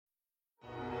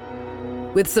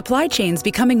With supply chains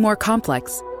becoming more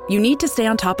complex, you need to stay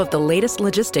on top of the latest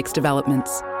logistics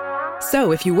developments.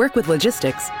 So if you work with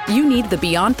logistics, you need the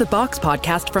Beyond the Box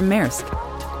podcast from Maersk.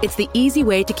 It's the easy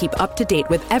way to keep up to date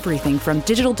with everything from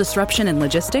digital disruption in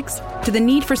logistics to the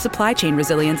need for supply chain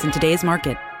resilience in today's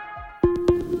market.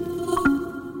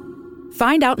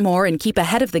 Find out more and keep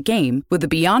ahead of the game with the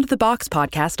Beyond the Box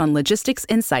podcast on logistics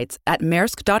insights at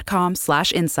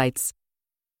maersk.com/insights.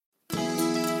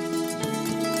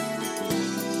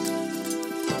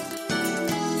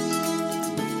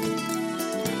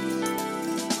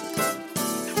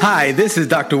 Hi, this is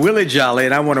Dr. Willie Jolly,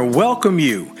 and I want to welcome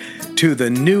you to the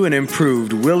new and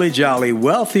improved Willie Jolly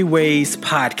Wealthy Ways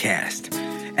podcast.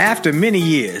 After many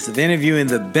years of interviewing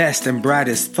the best and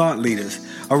brightest thought leaders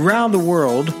around the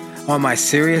world on my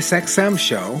SiriusXM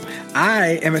show,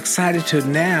 I am excited to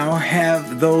now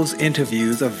have those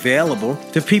interviews available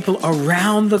to people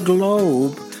around the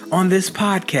globe on this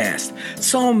podcast.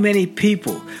 So many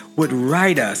people would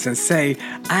write us and say,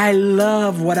 I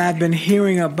love what I've been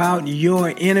hearing about your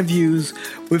interviews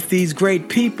with these great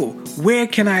people. Where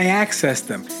can I access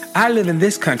them? I live in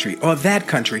this country or that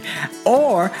country,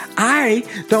 or I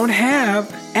don't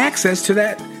have access to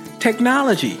that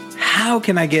technology. How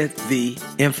can I get the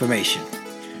information?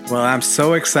 Well, I'm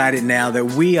so excited now that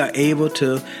we are able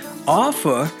to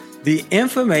offer the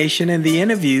information and the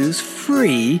interviews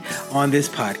free on this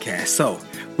podcast. So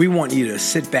we want you to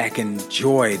sit back and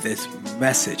enjoy this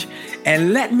message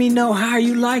and let me know how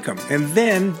you like them. And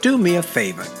then do me a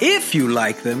favor. If you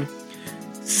like them,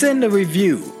 send a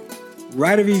review,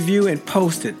 write a review and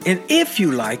post it. And if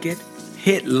you like it,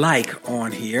 hit like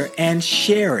on here and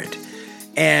share it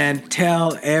and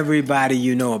tell everybody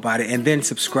you know about it, and then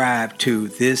subscribe to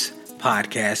this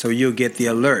podcast so you'll get the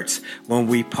alerts when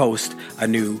we post a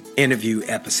new interview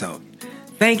episode.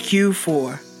 Thank you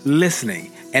for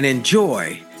listening and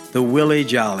enjoy the Willie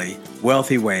Jolly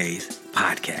Wealthy Ways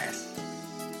podcast.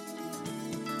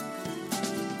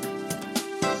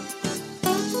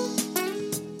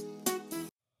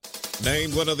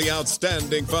 Named one of the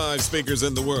outstanding 5 speakers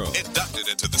in the world. Inducted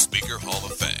into the Speaker Hall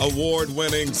of Fame.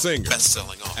 Award-winning singer.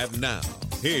 Best-selling author. And now,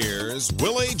 here's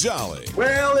Willie Jolly.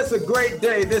 Well, it's a great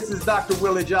day. This is Dr.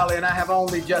 Willie Jolly, and I have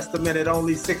only just a minute,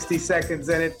 only 60 seconds,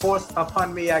 and it forced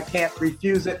upon me. I can't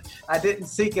refuse it. I didn't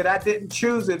seek it. I didn't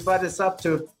choose it, but it's up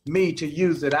to me to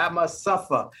use it. I must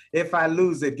suffer if I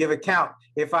lose it, give account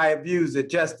if I abuse it.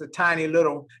 Just a tiny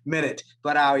little minute,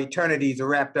 but our eternities are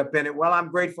wrapped up in it. Well, I'm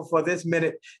grateful for this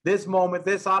minute, this moment,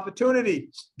 this opportunity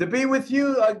to be with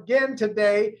you again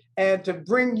today and to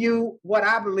bring you what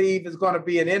I believe is going to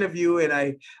be an interview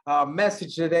and a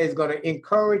message today is going to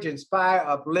encourage, inspire,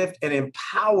 uplift, and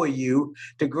empower you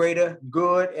to greater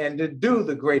good and to do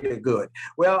the greater good.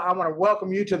 Well, I want to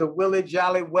welcome you to the Willie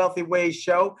Jolly Wealthy Ways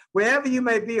show, wherever you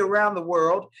may be around the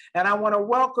world. And I want to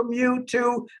welcome you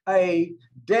to a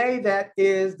day that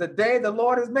is the day the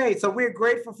Lord has made. So we're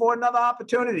grateful for another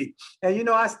opportunity. And you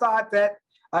know, I start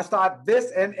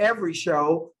this and every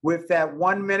show with that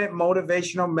 1-minute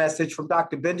motivational message from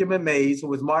Dr. Benjamin Mays, who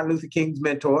was Martin Luther King's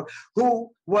mentor, who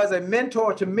was a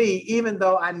mentor to me, even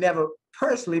though I never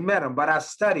personally met him, but I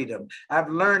studied him. I've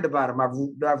learned about him.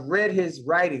 I've read his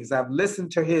writings. I've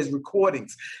listened to his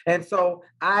recordings. And so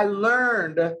I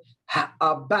learned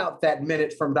about that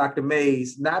minute from Dr.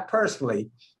 Mays, not personally,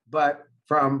 but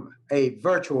from a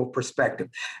virtual perspective.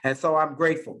 And so I'm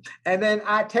grateful. And then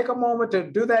I take a moment to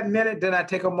do that minute. Then I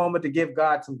take a moment to give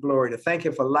God some glory, to thank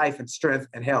him for life and strength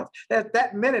and health.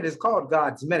 That minute is called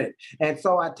God's minute. And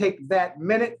so I take that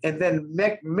minute and then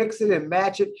mix it and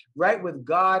match it right with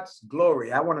God's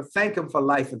glory. I want to thank him for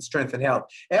life and strength and health.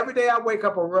 Every day I wake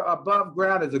up above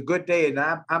ground is a good day, and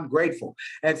I'm grateful.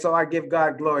 And so I give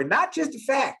God glory, not just the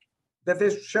fact that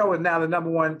this show is now the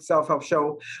 #1 self-help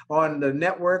show on the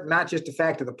network, not just the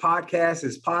fact that the podcast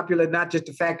is popular, not just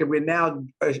the fact that we're now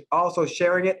also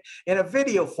sharing it in a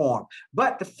video form,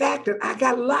 but the fact that I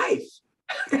got life,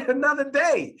 another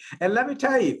day. And let me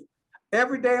tell you,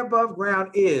 every day above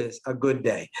ground is a good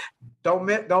day. Don't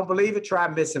believe it, try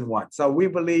missing one. So we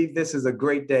believe this is a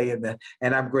great day,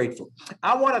 and I'm grateful.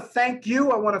 I want to thank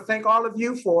you. I want to thank all of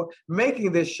you for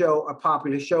making this show a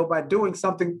popular show by doing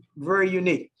something very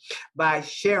unique, by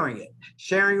sharing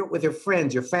it with your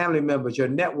friends, your family members, your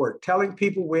network, telling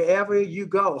people wherever you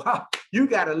go, you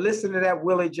got to listen to that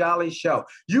Willie Jolly show.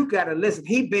 You got to listen.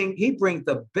 He brings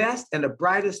the best and the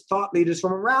brightest thought leaders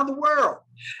from around the world.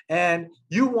 And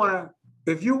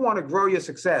if you want to grow your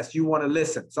success, you want to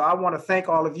listen. So I want to thank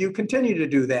all of you. Continue to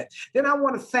do that. Then I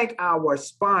want to thank our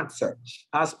sponsor,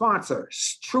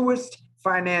 Truist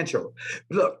Financial.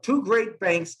 Look, two great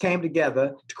banks came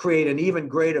together to create an even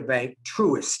greater bank,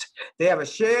 Truist. They have a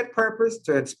shared purpose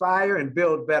to inspire and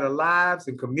build better lives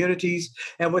and communities.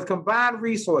 And with combined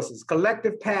resources,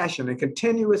 collective passion, and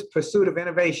continuous pursuit of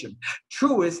innovation,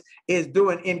 Truist is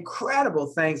doing incredible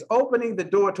things, opening the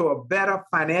door to a better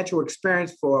financial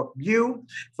experience for you,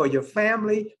 for your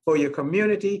family, for your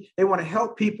community. They want to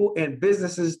help people and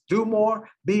businesses do more,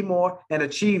 be more, and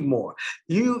achieve more.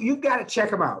 You've got to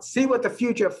check them out. See what the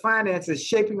future of finance is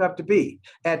shaping up to be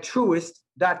at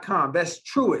Truist.com. That's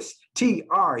Truist,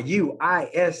 Truist.com.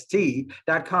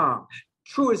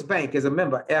 Truist Bank is a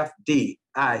member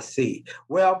FDIC.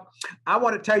 Well, I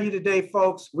want to tell you today,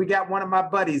 folks, we got one of my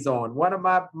buddies on, one of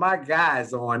my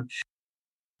guys on.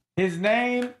 His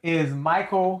name is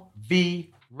Michael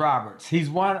V. Roberts. He's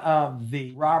one of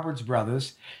the Roberts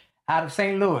brothers out of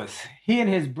St. Louis. He and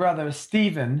his brother,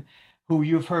 Stephen, who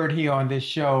you've heard here on this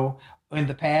show in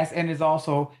the past, and is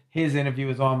also his interview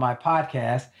is on my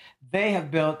podcast. They have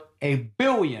built a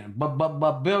billion-dollar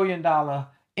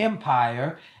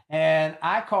empire, and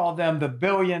I call them the $1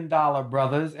 billion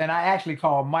brothers, and I actually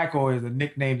call Michael as a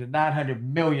nickname the $900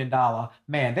 million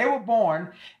man. They were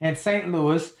born in St.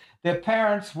 Louis. Their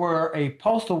parents were a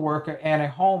postal worker and a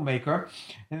homemaker,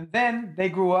 and then they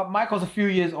grew up. Michael's a few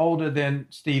years older than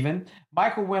Stephen.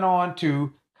 Michael went on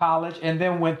to college and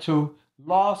then went to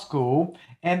law school,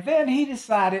 and then he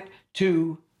decided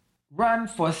to run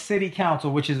for city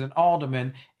council, which is an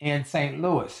alderman in St.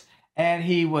 Louis, and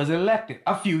he was elected.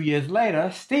 A few years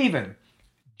later, Stephen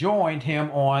joined him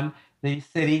on the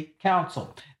city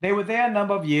council. They were there a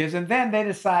number of years, and then they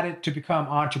decided to become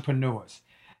entrepreneurs.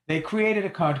 They created a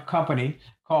company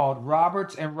called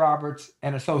Roberts and Roberts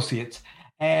and Associates,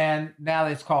 and now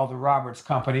it's called the Roberts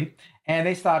Company. And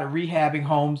they started rehabbing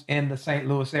homes in the St.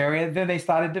 Louis area. Then they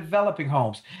started developing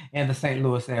homes in the St.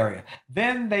 Louis area.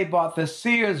 Then they bought the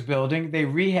Sears building. They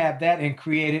rehabbed that and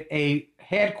created a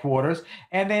headquarters.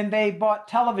 And then they bought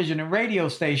television and radio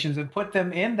stations and put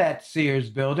them in that Sears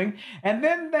building. And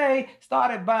then they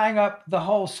started buying up the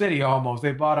whole city almost.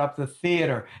 They bought up the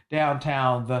theater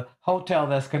downtown, the hotel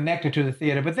that's connected to the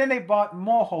theater. But then they bought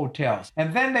more hotels.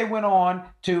 And then they went on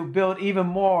to build even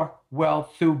more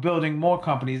wealth through building more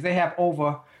companies. They have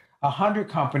over 100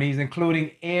 companies,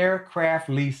 including aircraft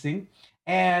leasing.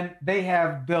 And they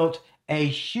have built a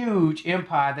huge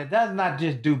empire that does not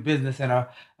just do business in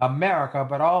America,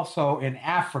 but also in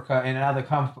Africa and in other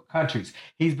countries.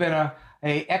 He's been a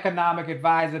economic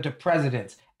advisor to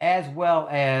presidents, as well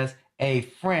as a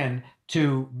friend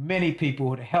to many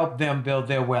people to help them build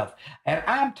their wealth. And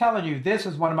I'm telling you, this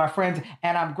is one of my friends,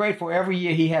 and I'm grateful. Every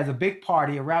year he has a big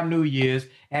party around New Year's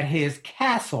at his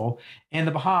castle in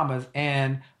the Bahamas,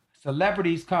 and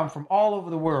celebrities come from all over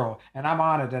the world, and I'm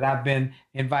honored that I've been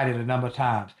invited a number of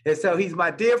times. And so he's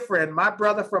my dear friend, my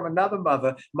brother from another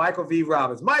mother, Michael V.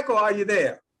 Roberts. Michael, are you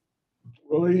there?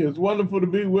 Well, it's wonderful to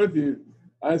be with you.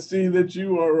 I see that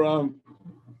you are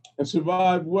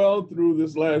survived well through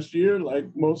this last year, like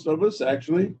most of us,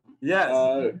 actually. Yes.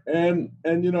 And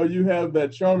you know, you have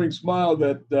that charming smile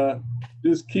that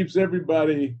just keeps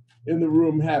everybody in the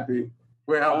room happy.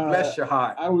 Well, bless your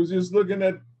heart. I was just looking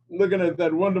at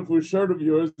that wonderful shirt of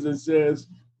yours that says,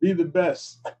 "Be the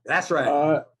best." That's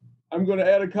right. I'm going to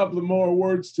add a couple of more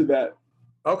words to that.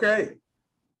 Okay.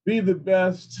 Be the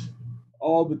best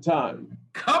all the time.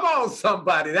 Come on,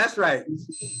 somebody. That's right.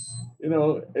 You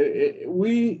know,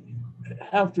 we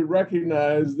have to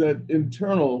recognize that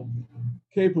internal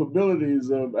capabilities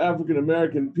of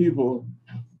African-American people,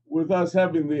 with us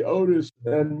having the oldest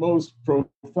and most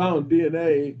profound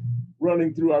DNA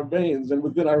running through our veins and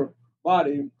within our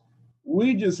body,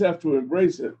 we just have to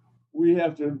embrace it. We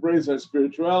have to embrace our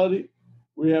spirituality.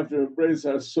 We have to embrace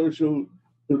our social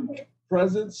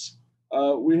presence.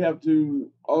 We have to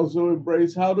also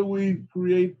embrace how do we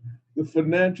create the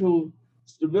financial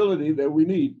stability that we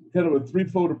need. Kind of a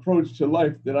threefold approach to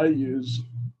life that I use: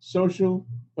 social,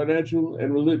 financial,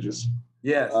 and religious.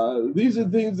 Yes. These are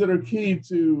things that are key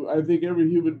to, I think, every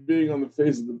human being on the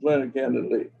face of the planet,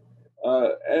 candidly.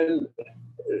 And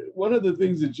one of the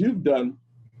things that you've done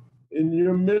in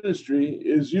your ministry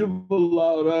is you've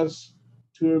allowed us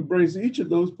to embrace each of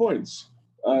those points.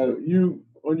 You,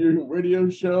 on your radio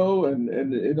show and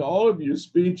in all of your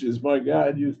speeches, my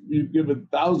God, you've given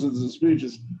thousands of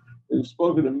speeches. You've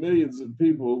spoken to millions of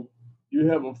people. You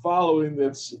have a following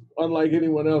that's unlike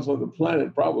anyone else on the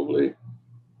planet, probably.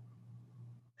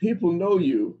 People know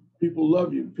you. People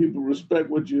love you. People respect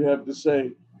what you have to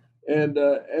say. And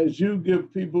as you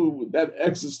give people that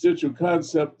existential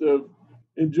concept of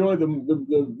enjoy the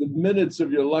minutes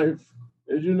of your life,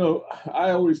 as you know,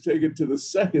 I always take it to the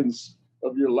seconds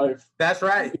of your life. That's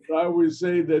right. I always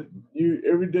say that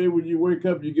every day when you wake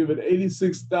up, you give it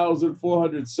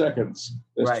 86,400 seconds.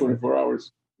 That's Right. 24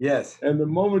 hours. Yes. And the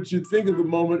moment you think of the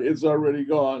moment, it's already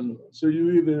gone. So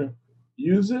you either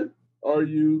use it or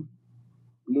you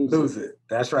lose it.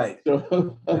 That's right.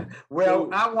 So, well,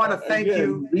 I want to thank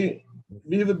you.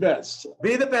 Be the best.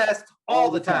 Be the best all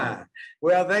the time.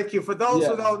 Well, thank you. For those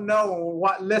who don't know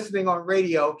what listening on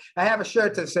radio, I have a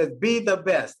shirt that says "Be the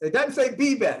best." It doesn't say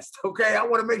 "Be best." Okay, I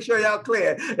want to make sure y'all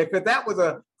clear, because that was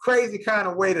a crazy kind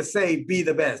of way to say "Be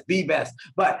the best," be best,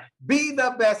 but be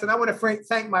the best. And I want to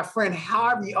thank my friend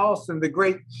Harvey Alston, the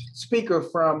great speaker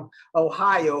from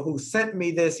Ohio, who sent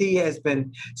me this. He has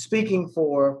been speaking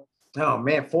for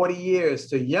 40 years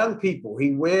to young people.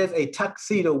 He wears a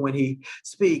tuxedo when he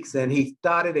speaks, and he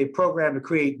started a program to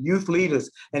create youth leaders.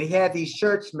 And he had these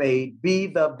shirts made, "Be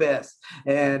the Best."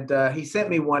 And he sent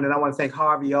me one, and I want to thank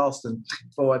Harvey Alston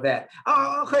for that.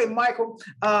 Oh, okay, Michael.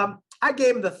 I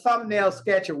gave him the thumbnail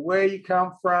sketch of where you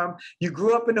come from. You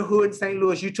grew up in the hood in St.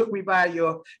 Louis. You took me by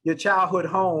your childhood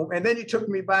home, and then you took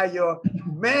me by your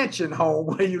mansion home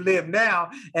where you live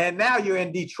now, and now you're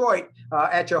in Detroit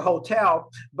at your hotel.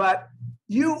 But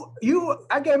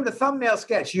I gave him the thumbnail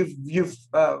sketch. You've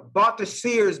bought the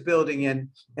Sears building in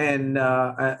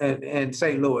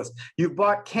St. Louis. You've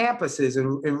bought campuses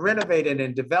and renovated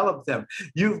and developed them.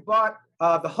 You've bought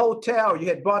the hotel. You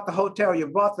had bought the hotel. You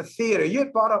bought the theater. You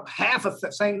had bought up half of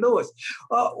St. Louis.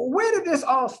 Where did this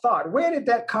all start? Where did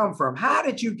that come from? How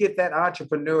did you get that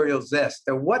entrepreneurial zest,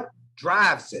 and what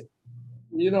drives it?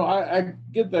 I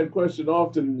get that question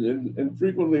often, and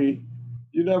frequently.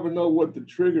 You never know what the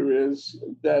trigger is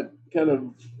that kind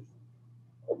of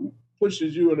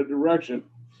pushes you in a direction.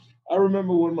 I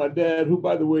remember when my dad, who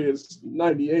by the way is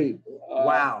 98,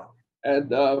 wow, and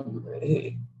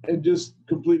just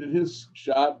completed his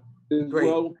shot as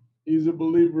well. He's a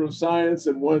believer of science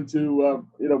and wanted to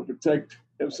protect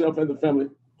himself and the family.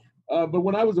 But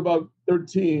when I was about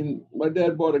 13, my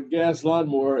dad bought a gas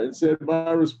lawnmower and said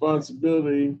my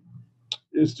responsibility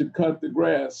is to cut the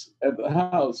grass at the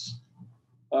house.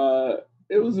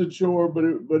 It was a chore, but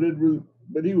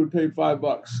he would pay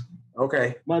 $5.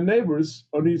 Okay. My neighbors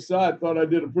on each side thought I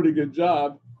did a pretty good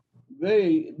job.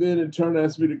 They then in turn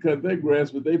asked me to cut their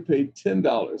grass, but they paid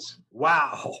 $10.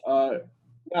 Wow.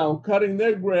 Now cutting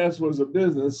their grass was a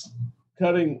business.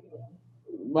 Cutting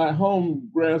my home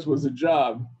grass was a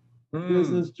job.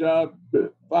 Business job, $5,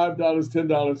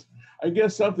 $10. I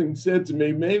guess something said to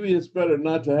me, maybe it's better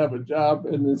not to have a job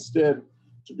and instead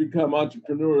to become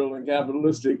entrepreneurial and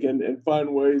capitalistic and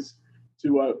find ways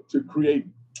to create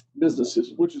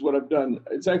businesses, which is what I've done.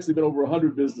 It's actually been over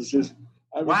 100 businesses.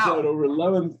 I've employed over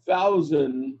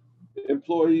 11,000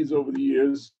 employees over the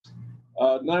years.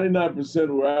 99%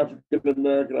 were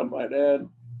African-American, I might add.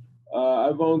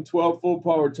 I've owned 12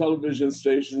 full-power television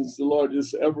stations, the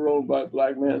largest ever owned by a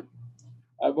Black man.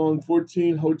 I've owned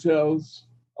 14 hotels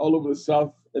all over the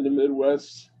South and the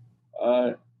Midwest.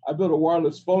 I built a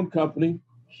wireless phone company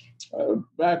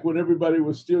back when everybody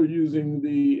was still using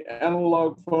the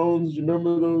analog phones. You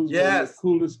remember those? Yes. The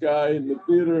coolest guy in the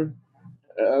theater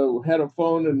had a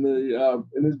phone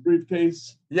in his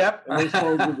briefcase. Yep. And those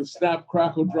phones with the snap,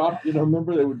 crackle, drop.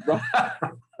 Remember they would drop.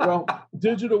 Well,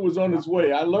 digital was on its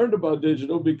way. I learned about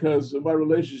digital because of my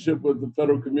relationship with the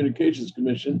Federal Communications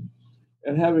Commission,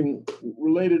 and having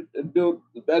related and built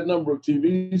that number of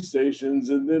TV stations,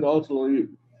 and then ultimately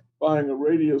buying a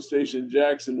radio station in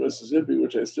Jackson, Mississippi,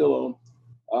 which I still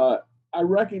own, I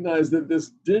recognized that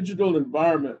this digital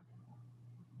environment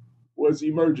was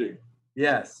emerging.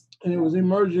 Yes. And it was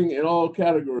emerging in all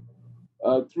categories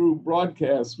through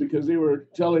broadcasts, because they were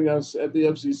telling us at the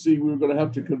FCC we were going to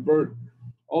have to convert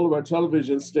all of our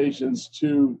television stations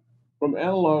from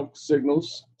analog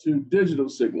signals to digital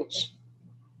signals.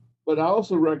 But I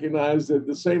also recognized that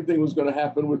the same thing was going to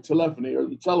happen with telephony, or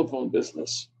the telephone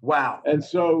business. Wow. And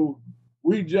so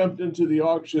we jumped into the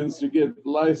auctions to get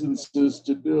licenses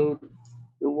to build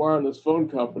the wireless phone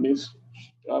companies.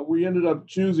 We ended up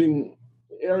choosing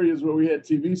areas where we had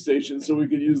TV stations so we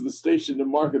could use the station to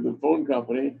market the phone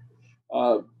company.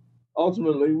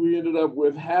 Ultimately, we ended up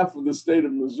with half of the state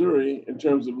of Missouri in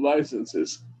terms of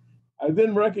licenses. I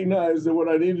then recognized that what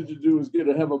I needed to do was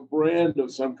have a brand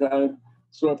of some kind.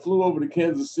 So I flew over to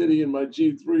Kansas City in my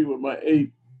G3 with my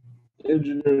 8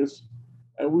 engineers,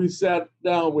 and we sat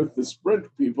down with the Sprint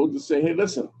people to say, hey,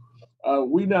 listen,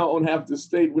 we now own half the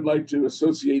state. We'd like to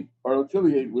associate or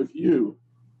affiliate with you.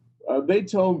 They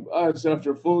told us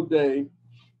after a full day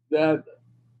that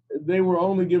they were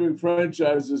only giving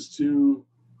franchises to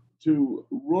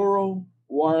rural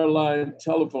wireline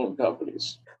telephone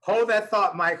companies. Hold that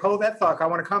thought, Mike. Hold that thought. I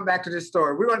want to come back to this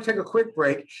story. We're going to take a quick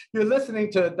break. You're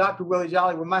listening to Dr. Willie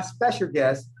Jolly with my special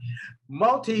guest,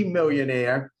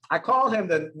 multi-millionaire. I call him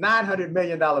the $900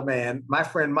 million man, my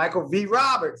friend Michael V.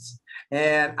 Roberts.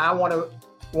 And I want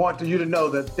you to know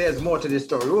that there's more to this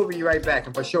story. We'll be right back.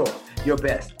 And for sure, your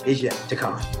best is yet to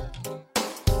come.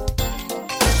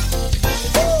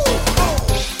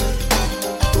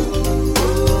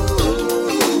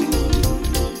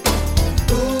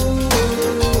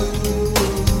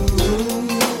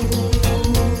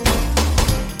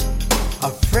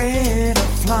 Afraid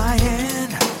of flying,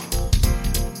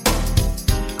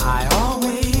 I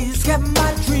always kept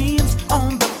my dreams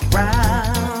on the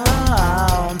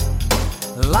ground.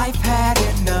 Life had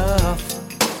enough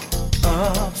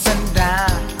ups and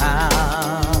downs,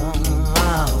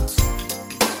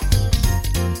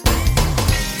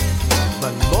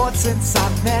 but Lord, since I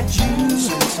met you,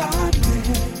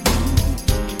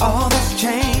 all that's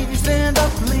changed in the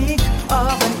blink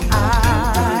of an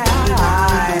eye.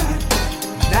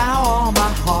 Now all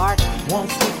my heart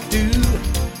wants to do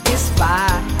is fly.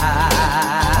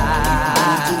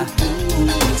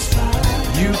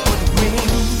 You put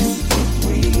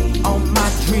wings on my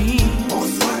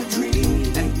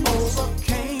dreams and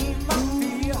overcame my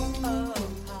fear of heights.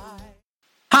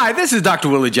 Hi, this is Dr.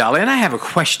 Willie Jolly, and I have a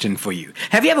question for you.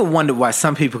 Have you ever wondered why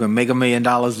some people can make $1 million,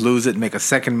 lose it, make a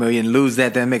second million, lose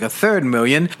that, then make a third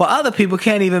million, while other people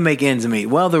can't even make ends meet?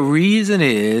 Well, the reason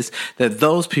is that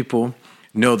those people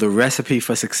know the recipe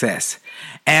for success.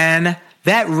 And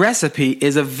that recipe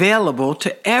is available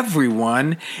to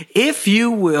everyone if you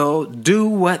will do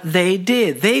what they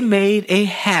did. They made a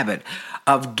habit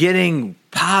of getting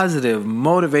positive,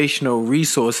 motivational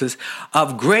resources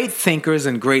of great thinkers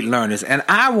and great learners. And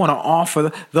I want to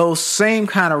offer those same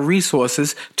kind of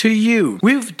resources to you.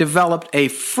 We've developed a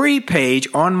free page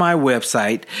on my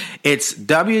website. It's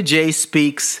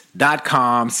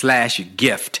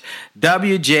wjspeaks.com/gift.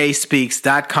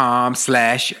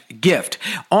 wjspeaks.com/gift.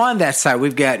 On that site,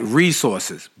 we've got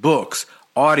resources, books,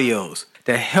 audios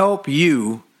that help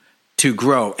you to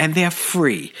grow, and they're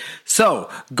free. So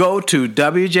go to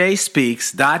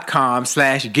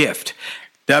wjspeaks.com/gift,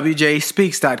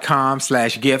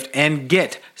 wjspeaks.com/gift, and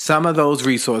get some of those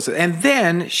resources, and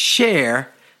then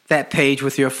share that page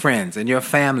with your friends and your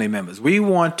family members. We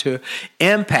want to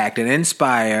impact and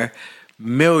inspire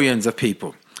millions of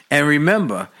people. And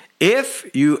remember, if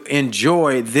you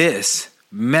enjoy this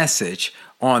message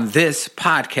on this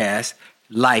podcast,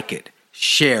 like it,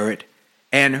 share it,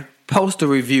 and post a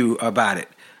review about it,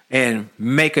 and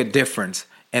make a difference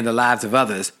in the lives of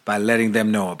others by letting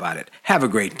them know about it. Have a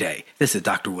great day. This is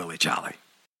Dr. Willie Jolly.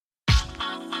 A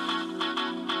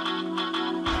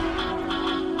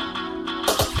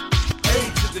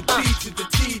to the D to the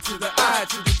T to the I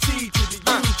to the T to the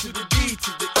U to the D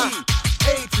to the E.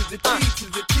 A to the D to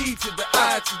the T to the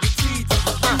I to the T to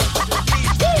the U to the D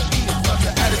to the E. It's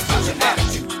about your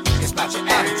attitude. It's about your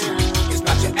attitude. It's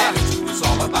about your attitude. It's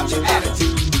all about your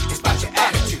attitude. It's about your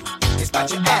attitude. It's about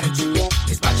your attitude.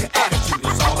 It's about your attitude.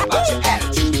 It's all about your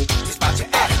attitude. It's about your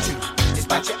attitude. It's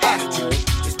about your attitude.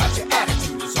 It's about your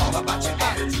attitude. It's all about your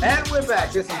attitude. And we're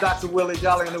back. This is Dr. Willie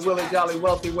Jolly and the Willie Jolly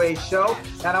Wealthy Way Show.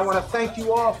 And I want to thank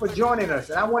you all for joining us.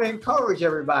 And I want to encourage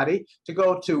everybody to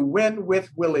go to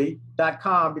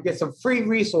winwithwillie.com to get some free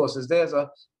resources. There's a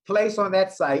place on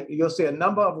that site. You'll see a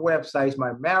number of websites,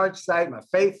 my marriage site, my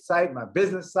faith site, my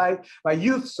business site, my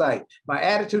youth site, my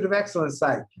attitude of excellence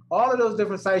site. All of those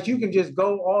different sites, you can just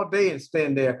go all day and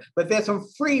spend there. But there's some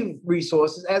free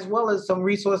resources as well as some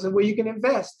resources where you can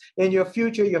invest in your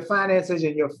future, your finances,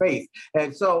 and your faith.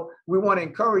 And so we want to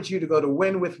encourage you to go to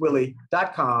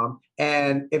winwithwillie.com.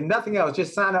 And if nothing else,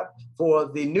 just sign up for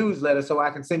the newsletter so I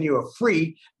can send you a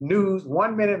free news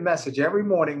 1-minute message every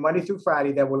morning, Monday through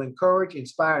Friday, that will encourage,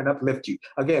 inspire, and uplift you.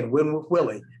 Again,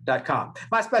 winwithwillie.com.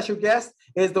 My special guest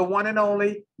is the one and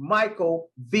only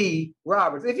Michael V.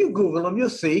 Roberts. If you Google him,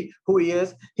 you'll see who he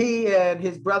is. He and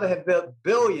his brother have built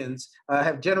billions,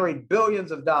 have generated billions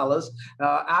of dollars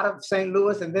out of St.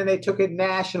 Louis, and then they took it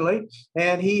nationally.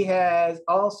 And he has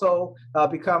also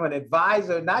become an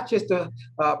advisor, not just to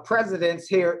presidents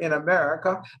here in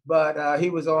America, but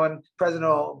he was on President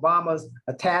Obama's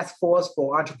task force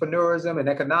for entrepreneurism and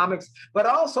economics, but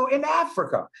also in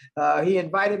Africa. He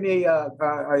invited me a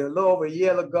little over a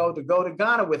year ago to go to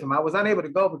Ghana with him. I was unable to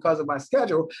go because of my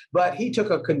schedule, but he took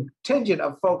a contingent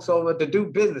of folks over to do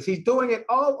business. He's doing it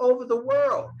all over the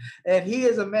world. And he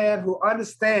is a man who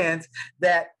understands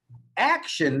that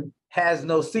action has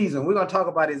no season. We're going to talk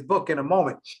about his book in a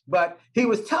moment, but he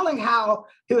was telling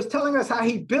us how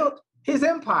he built his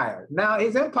empire. Now,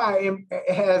 his empire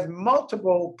has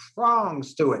multiple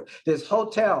prongs to it. There's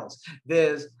hotels,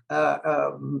 there's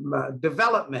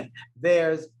development,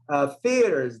 there's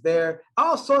theaters, there are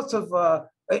all sorts of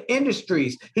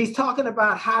industries. He's talking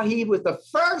about how he was the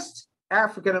first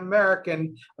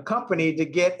African-American company to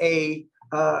get a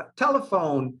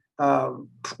telephone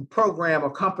program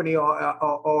or company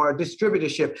or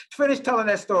distributorship. Finish telling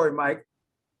that story, Mike.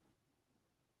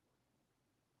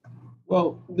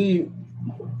 Well, the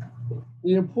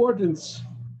importance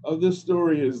of this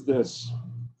story is this.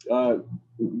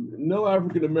 No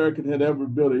African-American had ever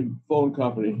built a phone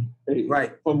company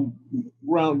from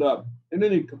ground up in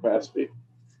any capacity,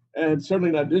 and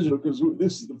certainly not digital, because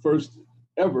this is the first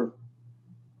ever.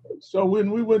 So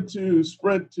when we went to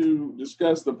Sprint to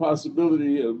discuss the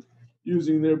possibility of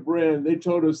using their brand, they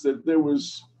told us that there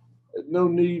was no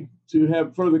need to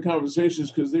have further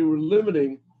conversations because they were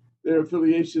limiting their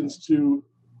affiliations to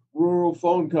rural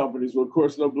phone companies. Well, of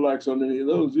course, no blacks on any of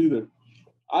those either.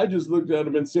 I just looked at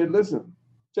them and said, listen,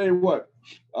 tell you what,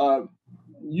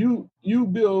 you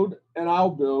build and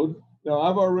I'll build. Now,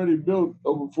 I've already built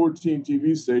over 14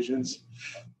 TV stations,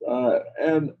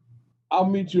 and I'll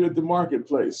meet you at the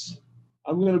marketplace.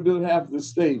 I'm going to build half the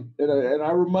state. And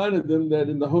I reminded them that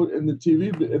in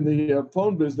the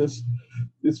phone business,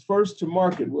 it's first to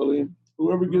market, Willie.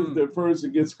 Whoever gets there first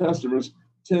and gets customers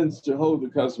tends to hold the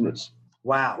customers.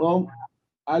 Wow. Well,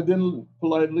 I then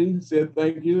politely said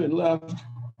thank you and left.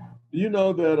 Do you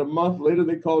know that a month later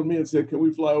they called me and said, can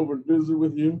we fly over and visit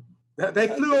with you? They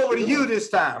flew over to you this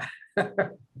time.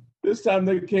 This time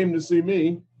they came to see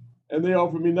me, and they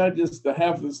offered me not just the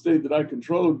half of the state that I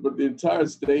controlled, but the entire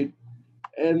state.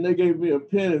 And they gave me a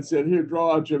pen and said, here,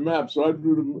 draw out your map. So I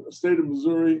drew the state of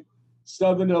Missouri,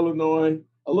 Southern Illinois,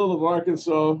 a little of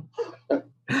Arkansas, a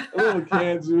little of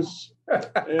Kansas,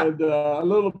 and a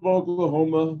little of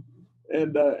Oklahoma,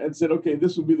 and said, okay,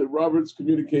 this will be the Roberts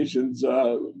Communications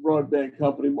Broadband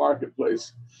Company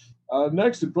marketplace.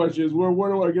 Next, the question is, where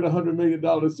do I get $100 million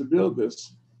to build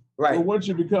this? Right. Well, once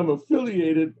you become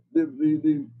affiliated,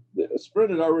 the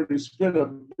Sprint had already spent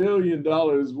 $1 billion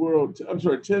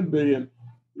 $10 billion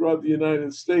throughout the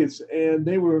United States, and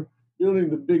they were building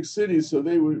the big cities, so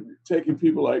they were taking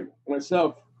people like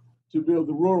myself to build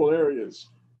the rural areas,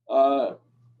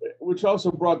 which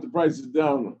also brought the prices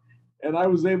down. And I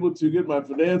was able to get my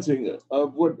financing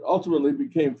of what ultimately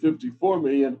became $54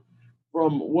 million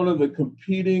from one of the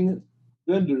competing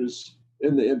vendors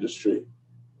in the industry.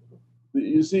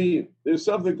 You see, there's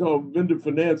something called vendor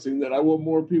financing that I want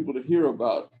more people to hear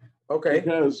about. Okay.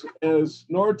 Because as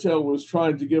Nortel was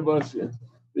trying to give us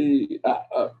the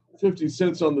 50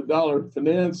 cents on the dollar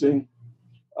financing,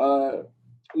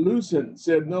 Lucent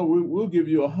said, no, we'll give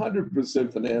you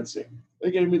 100% financing.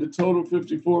 They gave me the total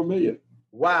 $54 million.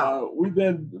 Wow. We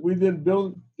then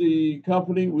built the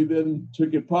company. We then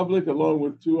took it public along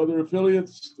with three other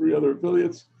affiliates,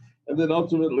 and then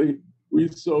ultimately we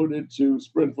sold it to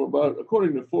Sprint for about,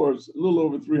 according to Forbes, a little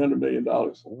over $300 million.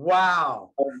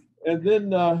 Wow. And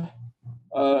then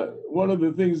one of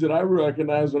the things that I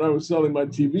recognized when I was selling my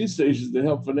TV stations to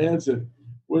help finance it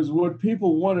was what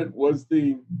people wanted was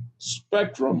the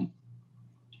spectrum.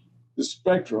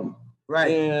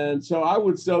 Right. And so I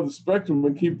would sell the spectrum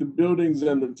and keep the buildings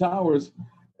and the towers.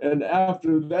 And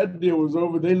after that deal was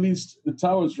over, they leased the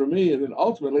towers from me. And then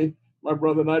ultimately, my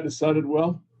brother and I decided,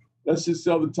 well, let's just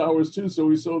sell the towers too. So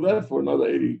we sold that for another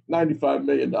 $95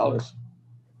 million.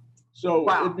 So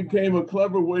wow. It became a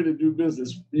clever way to do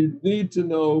business. You need to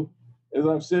know, as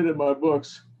I've said in my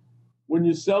books, when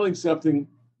you're selling something,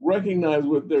 recognize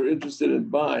what they're interested in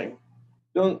buying.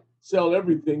 Don't sell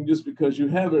everything just because you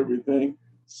have everything.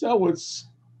 Sell what's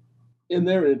in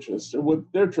their interest and what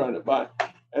they're trying to buy.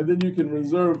 And then you can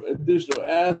reserve additional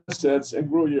assets and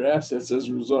grow your assets as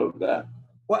a result of that.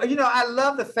 Well, I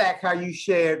love the fact how you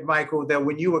shared, Michael, that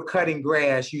when you were cutting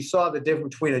grass, you saw the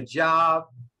difference between a job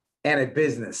and a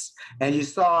business. And you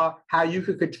saw how you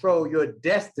could control your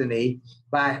destiny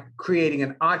by creating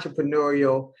an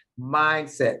entrepreneurial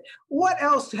mindset. What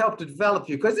else helped to develop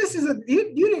you? Because this is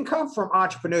you didn't come from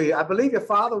entrepreneurial. I believe your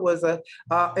father was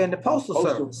in the postal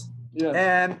service. Yeah.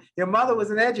 And your mother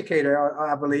was an educator,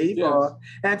 I believe. Yes.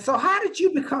 And so how did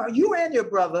you and your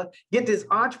brother get this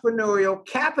entrepreneurial,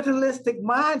 capitalistic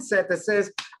mindset that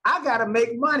says, I got to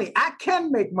make money. I can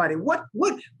make money. What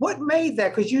made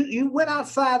that? Because you went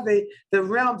outside the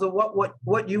realms of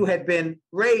what you had been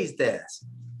raised as.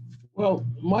 Well,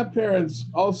 my parents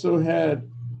also had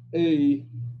a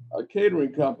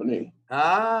catering company.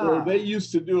 Where they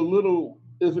used to do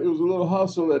it was a little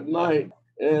hustle at night.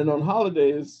 And on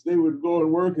holidays, they would go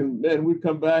and work, and then we'd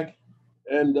come back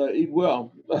and eat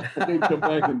well. They come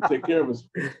back and take care of us.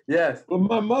 Yes. But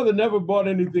my mother never bought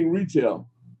anything retail.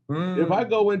 If I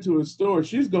go into a store,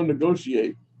 she's going to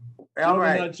negotiate. All Whether or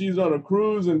right. not she's on a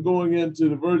cruise and going into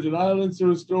the Virgin Islands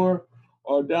to a store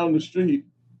or down the street.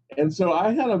 And so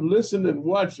I kind of listened and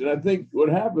watched. And I think what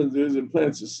happens is it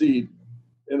plants a seed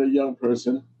in a young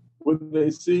person when they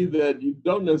see that you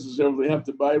don't necessarily have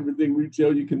to buy everything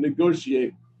retail, you can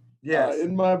negotiate. Yes.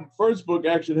 In my first book,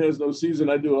 Action Has No Season,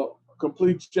 I do a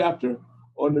complete chapter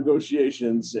on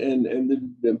negotiations and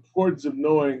the importance of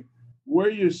knowing where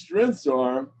your strengths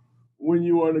are when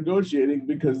you are negotiating,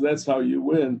 because that's how you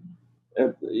win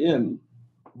at the end.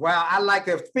 Wow, I like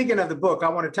it. Speaking of the book, I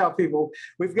want to tell people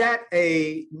we've got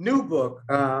a new book,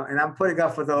 and I'm putting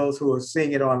up for those who are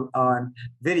seeing it on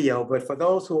video, but for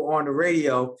those who are on the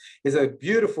radio, is a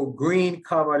beautiful green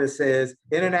cover that says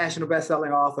International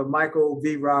Bestselling Author Michael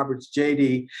V. Roberts,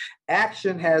 JD,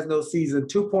 Action Has No Season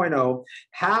 2.0,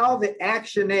 How the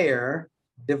Actionaire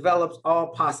Develops All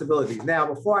Possibilities. Now,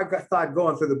 before I start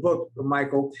going through the book,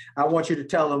 Michael, I want you to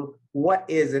tell them what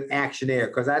is an actionaire,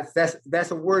 because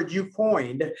that's a word you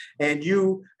coined and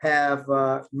you have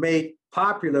made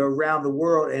popular around the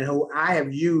world, and who I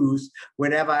have used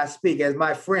whenever I speak, as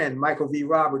my friend Michael V.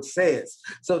 Roberts says.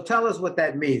 So tell us what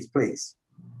that means, please.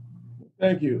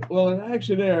 Thank you. Well, an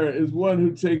actionaire is one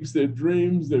who takes their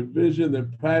dreams, their vision, their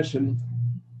passion,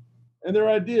 and their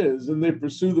ideas, and they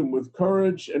pursue them with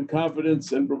courage and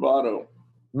confidence and bravado.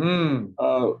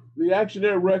 The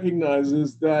actionaire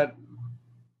recognizes that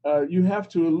you have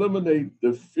to eliminate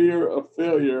the fear of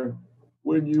failure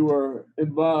when you are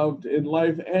involved in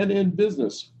life and in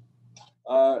business.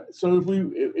 So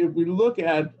if we look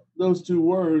at those two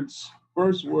words,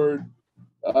 first word,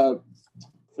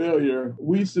 failure,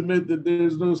 we submit that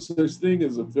there's no such thing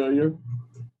as a failure.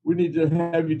 We need to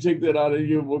have you take that out of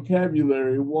your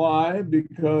vocabulary. Why?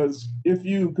 Because if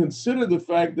you consider the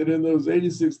fact that in those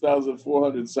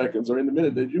 86,400 seconds, or in the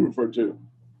minute that you refer to,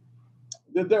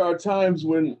 that there are times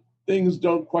when things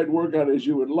don't quite work out as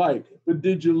you would like, but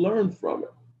did you learn from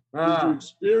it? Did you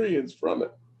experience from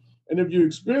it? And if you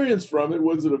experienced from it,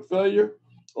 was it a failure?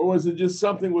 Or was it just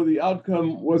something where the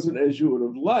outcome wasn't as you would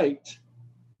have liked,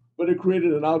 but it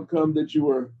created an outcome that you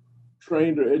were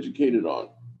trained or educated on?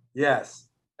 Yes.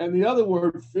 And the other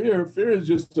word, fear is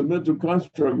just a mental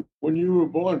construct. When you were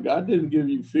born, God didn't give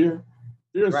you fear.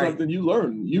 Fear is something you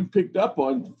learned. You picked up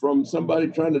on from somebody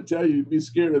trying to tell you to be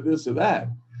scared of this or that.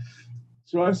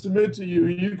 So I submit to you,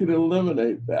 you can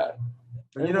eliminate that.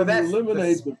 And you know, that's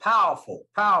powerful,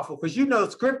 because you know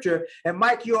Scripture. And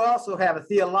Mike, you also have a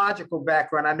theological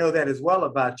background. I know that as well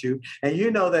about you. And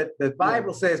you know that the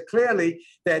Bible says clearly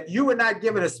that you were not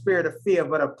given a spirit of fear,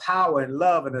 but of power and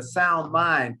love and a sound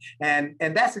mind. And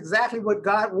that's exactly what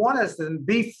God wants us to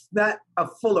be, not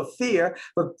full of fear,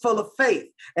 but full of faith,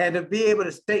 and to be able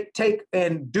to take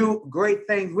and do great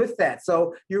things with that.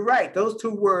 So you're right. Those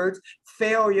two words,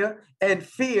 failure and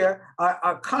fear,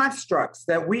 are constructs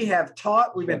that we have taught.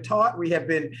 We've been taught. We have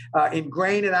been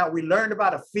ingrained in our. We learned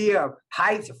about a fear of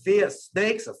heights, a fear of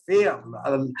snakes, a fear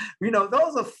of,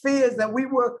 those are fears that we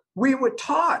were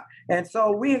taught. And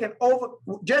so we can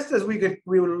just as we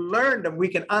learn them, we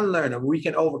can unlearn them. We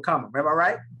can overcome them. Am I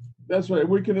right? That's right.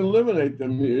 We can eliminate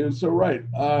them. You're so right.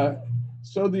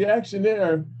 So the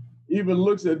actionaire even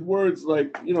looks at words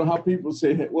like, how people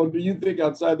say, well, do you think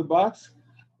outside the box?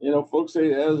 Folks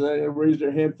say, as they raise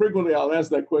their hand. Frequently, I'll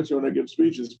ask that question when I give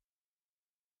speeches.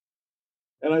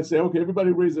 And I say, okay,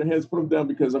 everybody raise their hands, put them down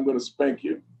because I'm going to spank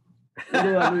you. What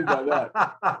do I mean by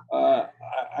that?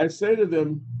 I say to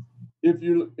them, if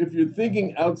you're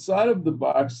thinking outside of the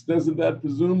box, doesn't that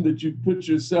presume that you put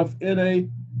yourself in a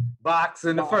box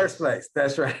in the first place?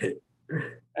 That's right.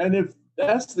 And if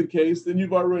that's the case, then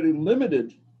you've already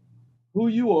limited who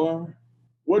you are,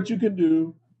 what you can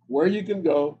do, where you can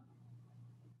go.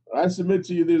 I submit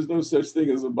to you, there's no such thing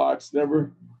as a box. Never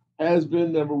has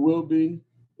been, never will be.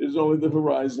 There's only the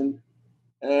horizon.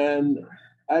 And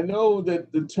I know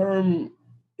that the term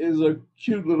is a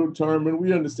cute little term, and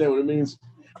we understand what it means,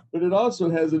 but it also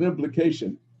has an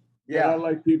implication. Yeah, I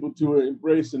like people to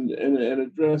embrace and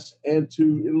address and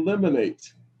to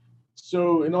eliminate.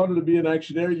 So in order to be an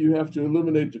actionaire, you have to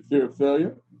eliminate the fear of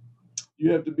failure.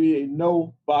 You have to be a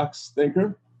no-box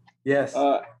thinker. Yes.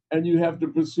 And you have to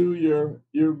pursue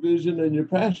your vision and your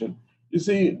passion. You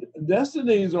see,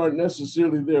 destinies aren't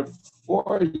necessarily there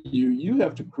for you. You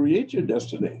have to create your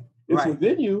destiny. It's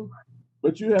within you,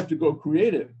 but you have to go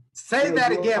create it. Say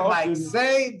that again, Mike.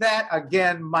 Say that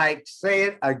again, Mike. Say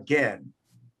it again.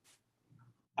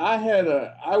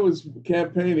 I was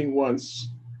campaigning once,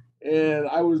 and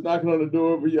I was knocking on the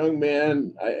door of a young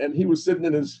man, and he was sitting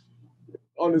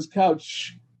on his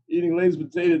couch eating Lay's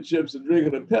potato chips and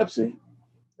drinking a Pepsi.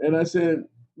 And I said,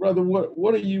 brother,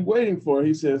 what are you waiting for?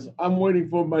 He says, I'm waiting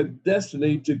for my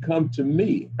destiny to come to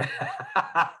me.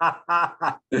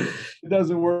 It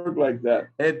doesn't work like that.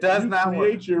 It does not work. You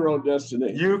create your own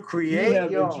destiny. You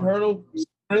create your own. Internal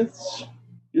strengths.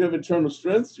 You have internal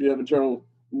strengths. You have internal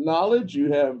knowledge.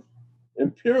 You have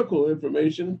empirical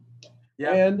information.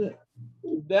 Yep. And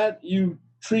that you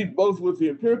treat both with the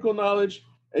empirical knowledge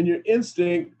and your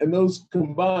instinct, and those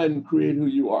combined create who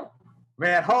you are.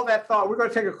 Man, hold that thought. We're going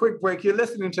to take a quick break. You're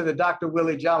listening to the Dr.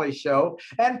 Willie Jolly Show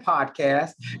and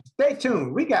podcast. Stay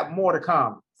tuned. We got more to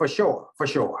come, for sure, for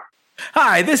sure.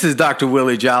 Hi, this is Dr.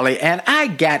 Willie Jolly, and I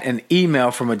got an email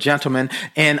from a gentleman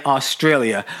in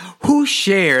Australia who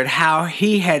shared how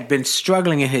he had been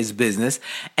struggling in his business,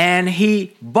 and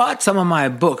he bought some of my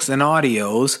books and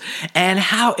audios, and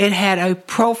how it had a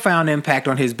profound impact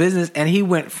on his business, and he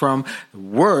went from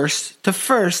worst to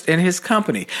first in his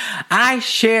company. I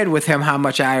shared with him how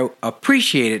much I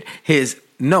appreciated his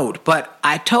note, but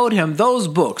I told him those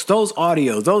books, those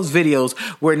audios, those videos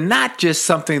were not just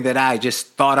something that I just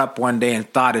thought up one day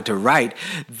and thought to write.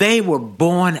 They were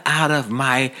born out of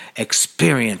my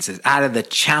experiences, out of the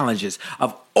challenges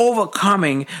of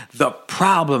overcoming the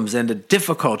problems and the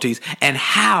difficulties and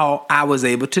how I was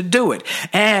able to do it.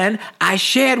 And I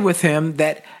shared with him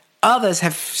that others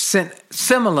have sent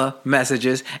similar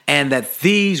messages and that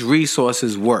these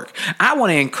resources work. I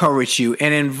want to encourage you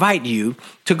and invite you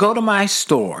to go to my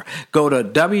store. Go to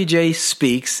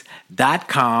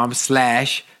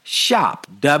wjspeaks.com/shop.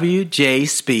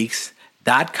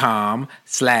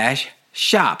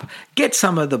 wjspeaks.com/shop. Get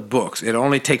some of the books. It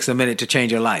only takes a minute to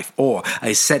change your life. Or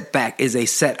a setback is a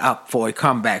setup for a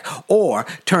comeback. Or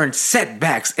turn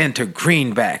setbacks into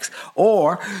greenbacks.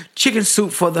 Or chicken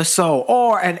soup for the soul.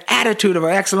 Or an attitude of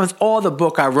excellence. Or the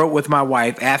book I wrote with my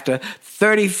wife after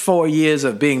 34 years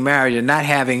of being married and not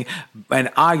having an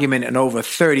argument in over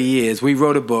 30 years. We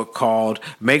wrote a book called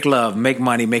Make Love, Make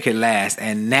Money, Make It Last.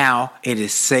 And now it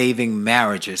is saving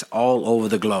marriages all over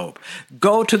the globe.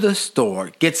 Go to the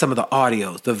store. Get some of the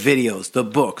audios, the videos, the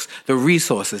books, the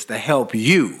resources to help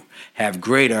you have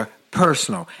greater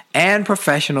personal and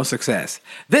professional success.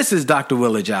 This is Dr.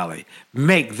 Willie Jolly.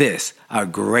 Make this a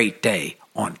great day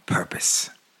on purpose.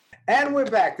 And we're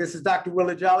back. This is Dr.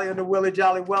 Willie Jolly on the Willie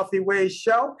Jolly Wealthy Ways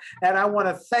Show. And I want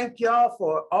to thank y'all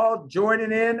for all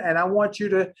joining in. And I want you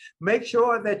to make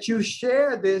sure that you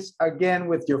share this again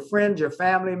with your friends, your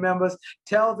family members.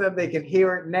 Tell them they can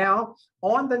hear it now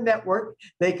on the network.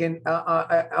 They can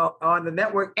on the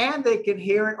network, and they can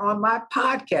hear it on my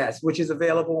podcast, which is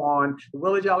available on the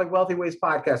Willie Jolly Wealthy Ways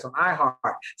podcast on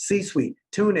iHeart, C-Suite,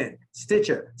 TuneIn,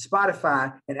 Stitcher,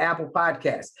 Spotify, and Apple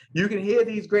Podcasts. You can hear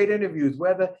these great interviews,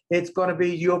 whether it's going to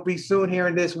be, you'll be soon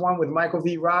hearing this one with Michael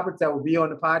V. Roberts that will be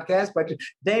on the podcast, but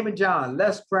Damon John,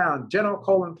 Les Brown, General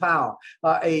Colin Powell,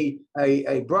 a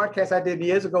broadcast I did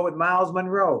years ago with Miles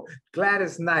Monroe,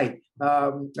 Gladys Knight,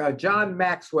 John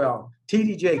Maxwell,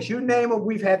 T.D. Jakes, you name them,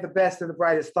 we've had the best and the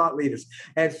brightest thought leaders.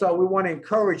 And so we want to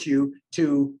encourage you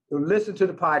to listen to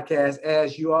the podcast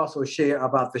as you also share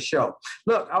about the show.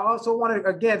 Look, I also want to,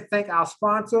 again, thank our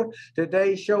sponsor.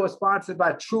 Today's show is sponsored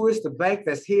by Truist, the bank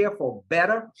that's here for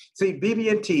better. See,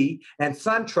 BB&T and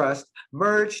SunTrust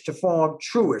merged to form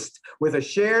Truist with a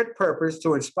shared purpose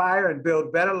to inspire and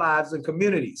build better lives and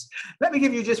communities. Let me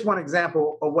give you just one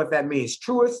example of what that means.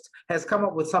 Truist has come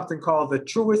up with something called the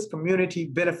Truist Community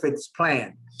Benefits Plan.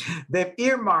 They've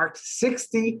earmarked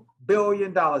 $60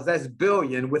 billion, that's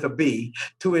billion with a B,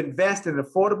 to invest in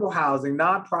affordable housing,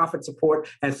 nonprofit support,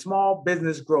 and small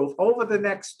business growth over the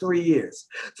next 3 years.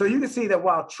 So you can see that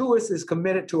while Truist is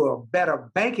committed to a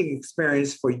better banking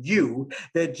experience for you,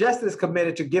 they're just as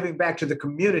committed to giving back to the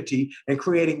community and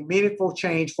creating meaningful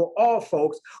change for all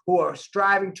folks who are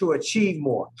striving to achieve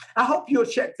more. I hope you'll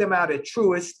check them out at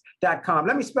Truist.com.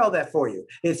 Let me spell that for you.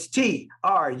 It's TRUIST.com.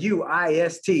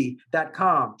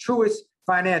 Truist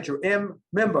Financial,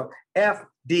 member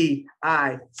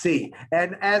FDIC.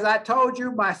 And as I told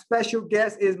you, my special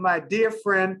guest is my dear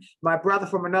friend, my brother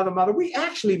from another mother. We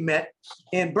actually met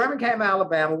in Birmingham,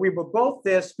 Alabama. We were both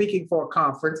there speaking for a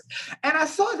conference. And I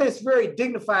saw this very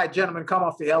dignified gentleman come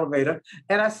off the elevator.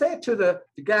 And I said to the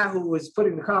guy who was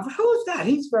putting the conference, who's that?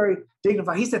 He's very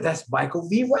dignified. He said, that's Michael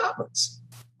V. Roberts.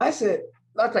 I said,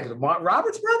 like the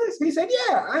Roberts brothers? He said,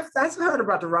 yeah, I've heard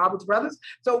about the Roberts brothers.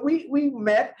 So we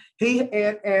met.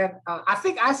 I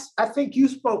think you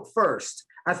spoke first.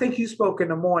 I think you spoke in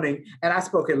the morning and I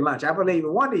spoke at lunch. I believe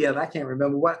one or the other. I can't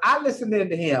remember what. I listened in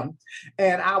to him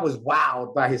and I was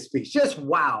wowed by his speech, just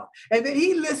wowed. And then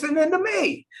he listened in to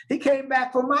me. He came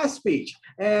back for my speech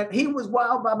and he was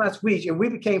wowed by my speech and we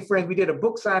became friends. We did a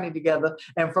book signing together.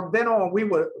 And from then on, we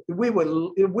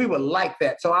were like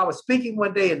that. So I was speaking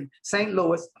one day in St.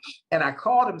 Louis and I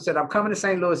called him and said, I'm coming to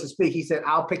St. Louis to speak. He said,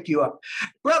 I'll pick you up.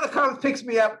 Brother comes, picks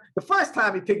me up. The first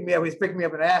time he picked me up, he's picked me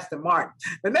up in Aston Martin.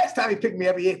 The next time he picked me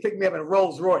up in a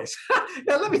Rolls Royce.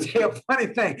 Now, let me tell you a funny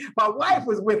thing. My wife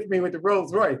was with me with the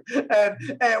Rolls Royce, and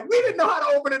we didn't know how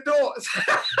to open the doors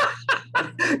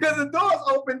because the doors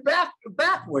opened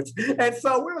backwards. And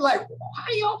so we were like, how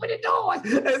do you open the doors?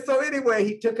 And so anyway,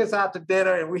 he took us out to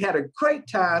dinner, and we had a great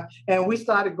time, and we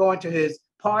started going to his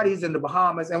parties in the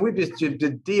Bahamas, and we just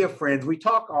dear friends. We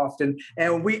talk often,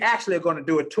 and we actually are going to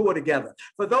do a tour together.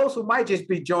 For those who might just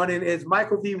be joining, is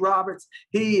Michael V. Roberts.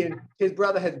 He and his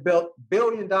brother has built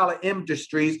billion-dollar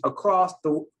industries across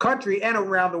the country and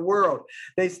around the world.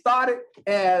 They started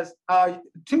as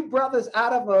two brothers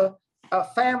out of a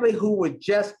family who were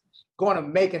just going to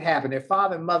make it happen. Their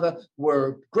father and mother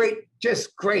were great,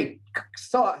 just great,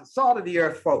 salt of the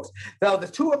earth folks. Now, the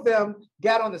two of them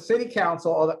got on the city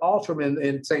council or the Ultraman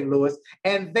in St. Louis,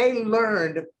 and they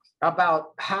learned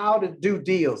about how to do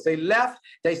deals. They left,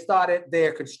 they started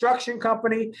their construction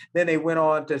company, then they went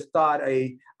on to start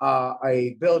a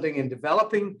building and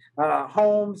developing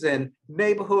homes and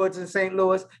neighborhoods in St.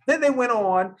 Louis. Then they went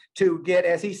on to get,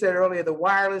 as he said earlier, the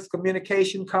wireless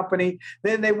communication company.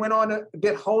 Then they went on to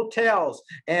get hotels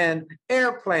and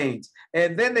airplanes.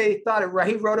 And then they started,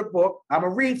 he wrote a book. I'm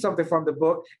going to read something from the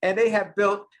book. And they have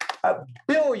built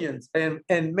billions and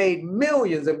made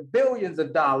millions and billions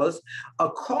of dollars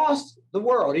across the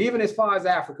world, even as far as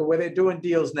Africa, where they're doing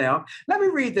deals now. Let me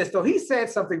read this, though. He said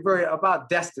something about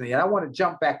destiny, and I want to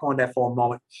jump back on that for a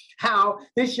moment. How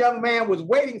this young man was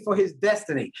waiting for his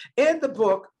destiny. In the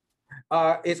book,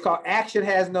 it's called Action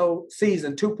Has No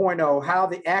Season 2.0, How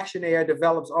the Actionaire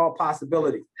Develops All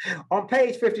Possibilities. On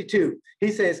page 52,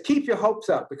 he says, keep your hopes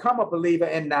up, become a believer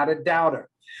and not a doubter.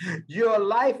 Your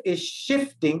life is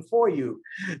shifting for you.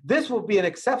 This will be an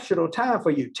exceptional time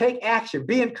for you. Take action,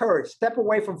 be encouraged, step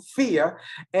away from fear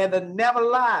and the never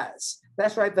lies.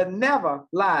 That's right, the never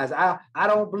lies. I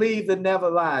don't believe the never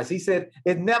lies. He said,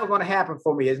 it's never going to happen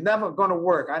for me. It's never going to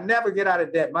work. I never get out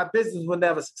of debt. My business will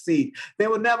never succeed. They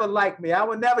will never like me. I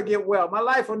will never get well. My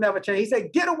life will never change. He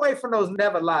said, get away from those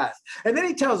never lies. And then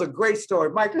he tells a great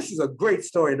story. Mike, this is a great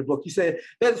story in the book. He said,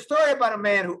 there's a story about a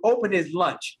man who opened his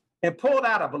lunch and pulled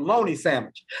out a bologna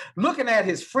sandwich. Looking at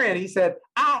his friend, he said,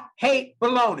 I hate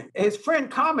bologna. His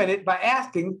friend commented by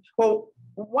asking, well,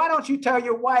 why don't you tell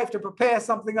your wife to prepare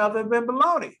something other than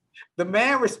bologna? The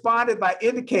man responded by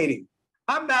indicating,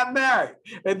 I'm not married.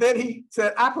 And then he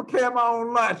said, I prepare my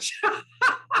own lunch.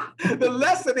 The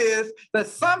lesson is that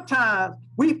sometimes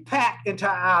we pack into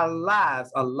our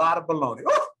lives a lot of bologna.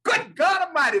 Oh, good God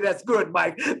Almighty, that's good,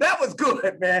 Mike. That was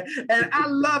good, man. And I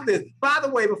love this. By the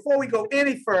way, before we go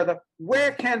any further,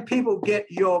 where can people get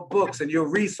your books and your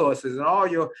resources and all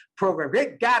your programs?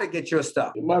 They got to get your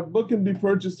stuff. My book can be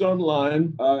purchased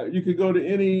online. You can go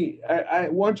to I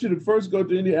want you to first go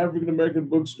to any African-American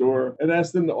bookstore and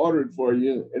ask them to order it for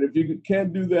you. And if you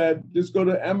can't do that, just go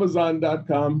to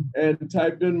Amazon.com and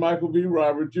type in Michael V.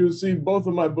 Roberts. You'll see both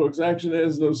of my books, Action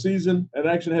Has No Season and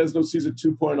Action Has No Season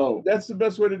 2.0. That's the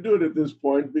best way to do it at this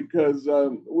point because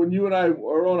when you and I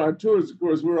are on our tours, of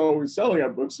course, we're always selling our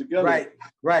books together.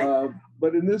 Right.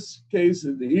 But in this case,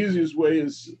 the easiest way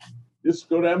is just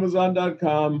go to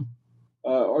Amazon.com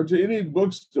or to any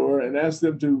bookstore and ask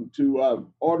them to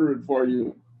order it for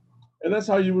you. And that's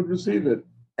how you would receive it.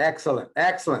 Excellent.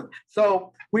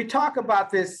 So we talk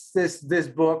about this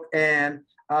book and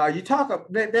you talk,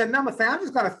 there are a number of things. I'm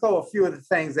just going to throw a few of the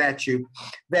things at you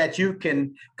that you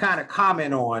can kind of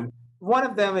comment on. One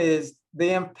of them is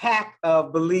the impact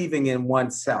of believing in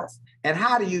oneself. And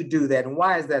how do you do that? And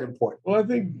why is that important? Well, I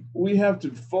think we have to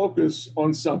focus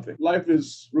on something. Life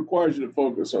requires you to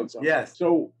focus on something. Yes.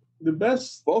 So the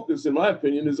best focus, in my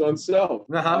opinion, is on self.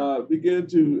 Begin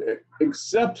to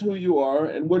accept who you are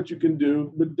and what you can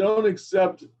do, but don't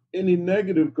accept any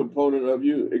negative component of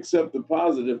you, accept the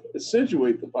positive,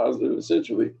 accentuate the positive,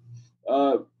 essentially.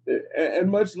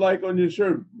 And much like on your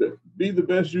shirt, be the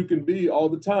best you can be all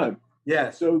the time.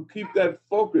 Yes. So keep that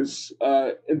focus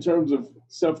in terms of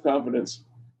self-confidence.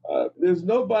 There's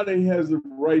nobody has the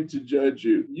right to judge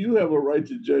you. You have a right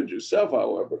to judge yourself,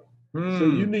 however. So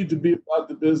you need to be about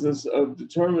the business of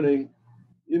determining,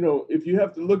 if you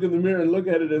have to look in the mirror and look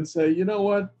at it and say, you know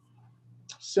what,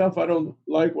 self, I don't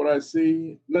like what I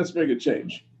see. Let's make a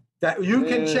change. That you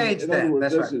can change in that. other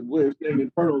words, That's a right. way of saying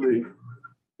internally.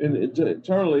 And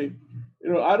internally,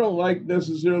 I don't like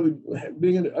necessarily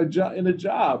being in a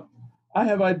job. I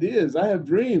have ideas. I have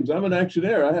dreams. I'm an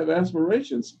actionaire. I have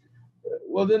aspirations.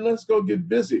 Well, then let's go get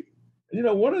busy.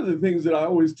 One of the things that I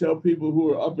always tell people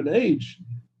who are up in age,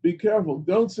 be careful.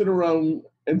 Don't sit around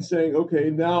and saying, okay,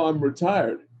 now I'm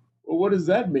retired. Well, what does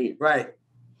that mean? Right.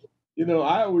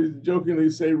 I always jokingly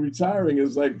say retiring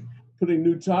is like putting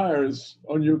new tires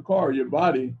on your car, your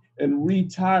body, and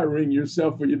retiring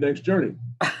yourself for your next journey.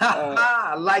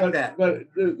 I like that. But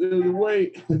the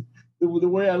way the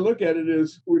way I look at it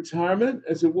is retirement.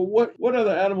 I said, well, what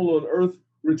other animal on earth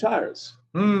retires?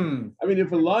 I mean,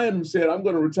 if a lion said, I'm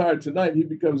going to retire tonight, he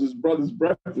becomes his brother's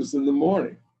breakfast in the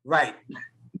morning. Right.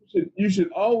 You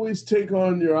should always take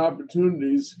on your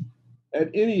opportunities at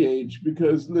any age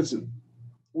because, listen,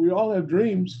 we all have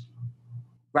dreams.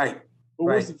 Right. But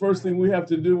what's the first thing we have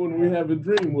to do when we have a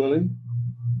dream, Willie?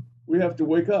 We have to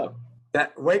wake up.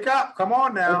 Wake up. Come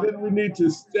on now. And then we need to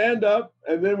stand up,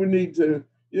 and then we need to,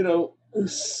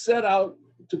 set out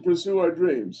to pursue our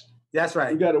dreams. That's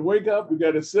right. We got to wake up, we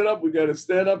got to sit up, we got to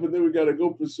stand up, and then we got to go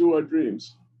pursue our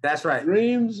dreams. That's right.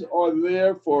 Dreams are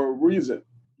there for a reason.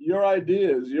 Your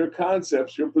ideas, your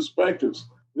concepts, your perspectives,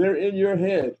 they're in your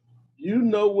head. You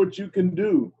know what you can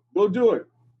do. Go do it.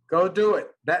 Go do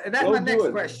it. That's my next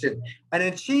question. An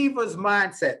achiever's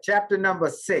mindset, chapter number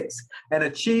 6, an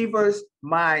achiever's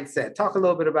mindset. Talk a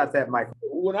little bit about that, Michael.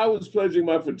 When I was pledging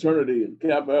my fraternity in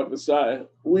Kappa Alpha Psi,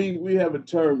 we have a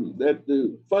term that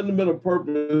the fundamental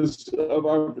purpose of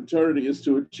our fraternity is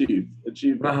to achieve.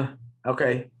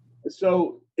 Okay.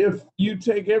 So if you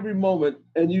take every moment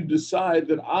and you decide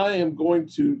that I am going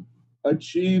to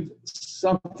achieve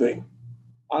something,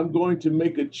 I'm going to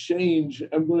make a change,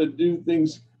 I'm going to do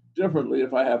things differently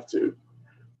if I have to.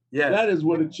 Yeah, that is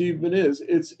what achievement is.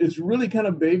 It's really kind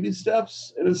of baby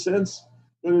steps in a sense,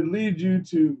 but it leads you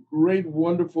to great,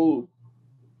 wonderful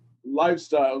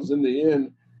lifestyles in the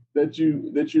end that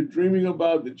you're dreaming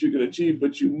about, that you can achieve.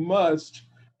 But you must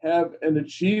have an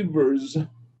achiever's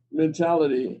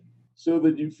mentality so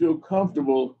that you feel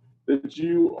comfortable that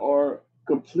you are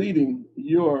completing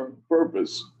your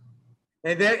purpose.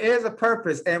 And there is a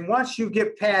purpose. And once you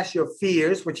get past your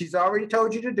fears, which he's already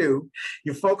told you to do,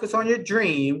 you focus on your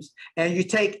dreams and you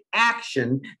take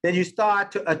action, then you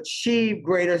start to achieve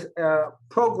greater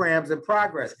programs and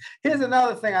progress. Here's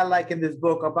another thing I like in this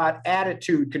book about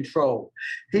attitude control.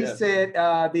 He said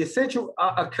the essential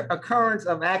occurrence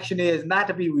of action is not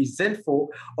to be resentful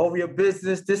over your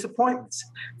business disappointments.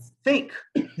 Think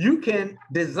you can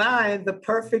design the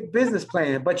perfect business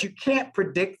plan, but you can't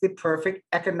predict the perfect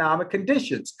economic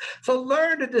conditions. So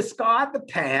learn to discard the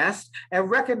past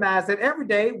and recognize that every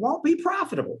day won't be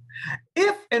profitable.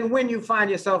 If and when you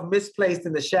find yourself misplaced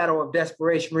in the shadow of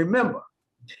desperation, remember,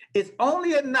 it's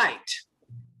only at night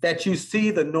that you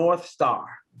see the North Star,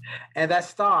 and that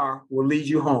star will lead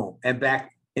you home and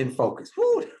back in focus.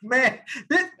 Woo, man,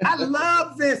 I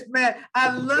love this, man.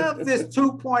 I love this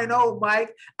 2.0,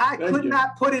 Mike. I could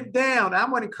not put it down.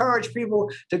 I'm going to encourage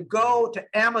people to go to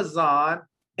Amazon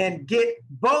and get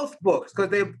both books because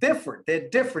they're different. They're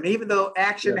different. Even though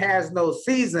Action Has No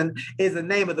Season is the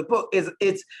name of the book,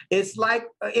 it's like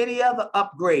any other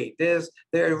upgrade. There's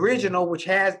the original, which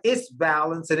has its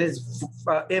balance and its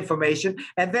information,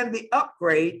 and then the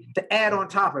upgrade to add on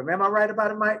top of it. Am I right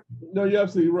about it, Mike? No, you're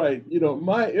absolutely right.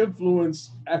 My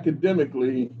influence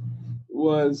academically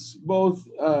was both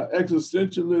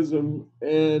existentialism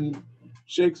and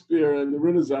Shakespeare and the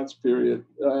Renaissance period.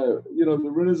 The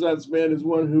Renaissance man is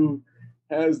one who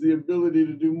has the ability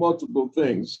to do multiple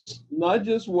things, not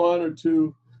just one or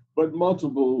two, but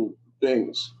multiple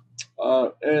things.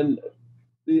 And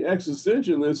the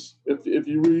existentialists, if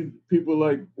you read people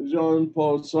like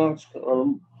Jean-Paul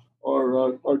Sartre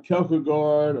or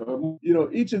Kierkegaard,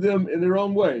 each of them in their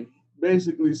own way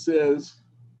basically says,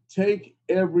 take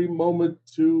every moment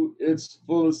to its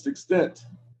fullest extent.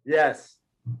 Yes.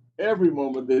 Every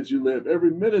moment that you live,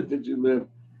 every minute that you live,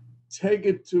 take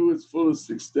it to its fullest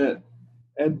extent.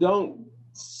 And don't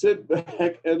sit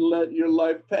back and let your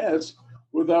life pass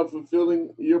without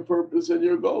fulfilling your purpose and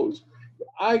your goals.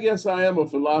 I guess I am a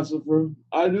philosopher.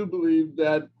 I do believe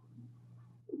that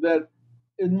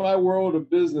in my world of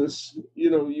business,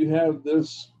 you have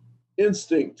this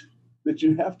instinct that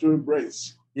you have to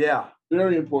embrace. Yeah.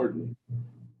 Very important.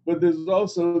 But there's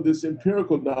also this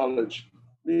empirical knowledge,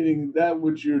 meaning that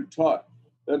which you're taught,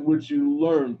 that which you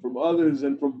learn from others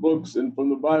and from books and from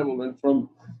the Bible and from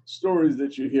stories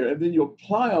that you hear. And then you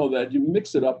apply all that, you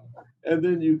mix it up, and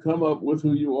then you come up with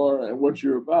who you are and what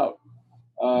you're about.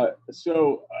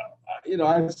 So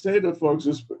I say to folks,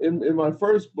 in my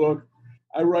first book,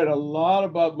 I write a lot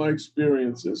about my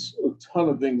experiences, a ton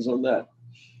of things on that.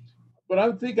 But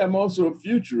I think I'm also a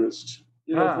futurist.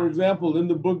 For example, in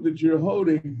the book that you're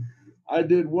holding, I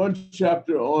did one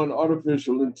chapter on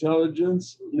artificial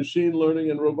intelligence, machine learning,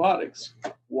 and robotics.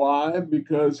 Why?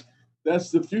 Because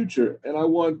that's the future. And I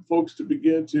want folks to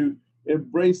begin to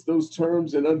embrace those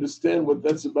terms and understand what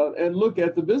that's about and look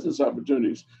at the business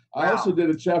opportunities. Wow. I also did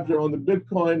a chapter on the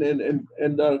Bitcoin and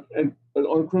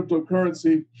on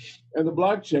cryptocurrency and the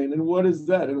blockchain. And what is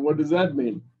that? And what does that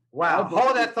mean? Wow.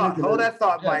 Hold that thought,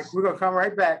 Mike. Yes. We're going to come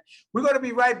right back. We're going to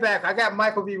be right back. I got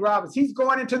Michael V. Roberts. He's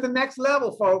going into the next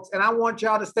level, folks, and I want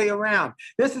y'all to stay around.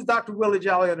 This is Dr. Willie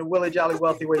Jolly on the Willie Jolly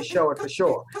Wealthy Way Show, and for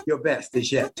sure, your best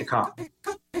is yet to come.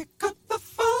 Pick up the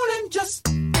phone and just...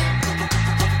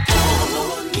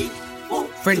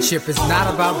 Friendship is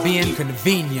not about being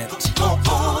convenient.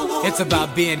 It's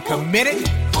about being committed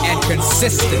and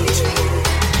consistent.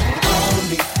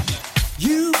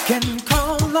 You can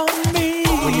call on me.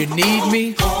 When you need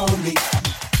me, Call me.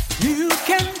 You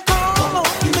can call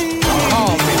on me.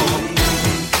 call me.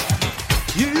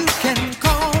 You can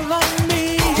call on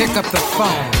me. Pick up the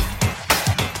phone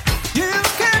You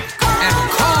can call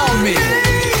and call me.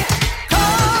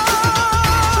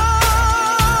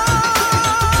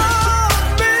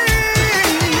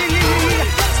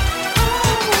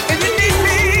 If you need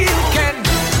me, you can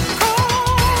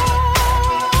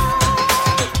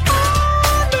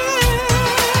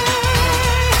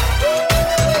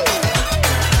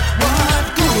What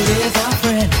good is a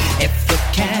friend if you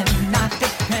cannot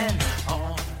depend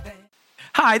on them?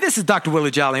 Hi, this is Dr.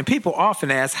 Willie Jolly, and people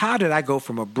often ask, how did I go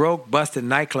from a broke, busted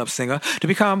nightclub singer to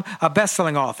become a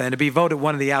best-selling author and to be voted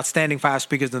one of the outstanding 5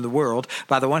 speakers in the world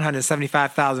by the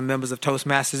 175,000 members of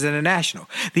Toastmasters International?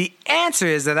 The answer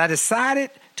is that I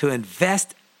decided to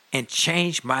invest and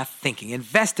change my thinking,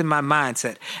 invest in my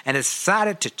mindset, and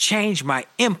decided to change my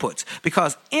inputs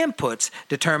because inputs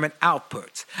determine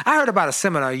outputs. I heard about a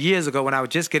seminar years ago when I was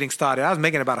just getting started. I was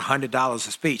making about $100 a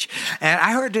speech. And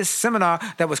I heard this seminar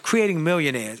that was creating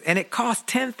millionaires, and it cost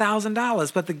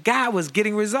 $10,000, but the guy was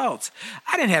getting results.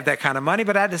 I didn't have that kind of money,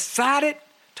 but I decided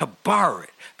to borrow it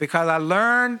because I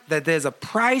learned that there's a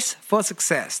price for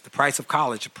success, the price of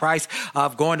college, the price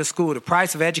of going to school, the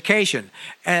price of education.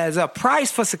 And there's a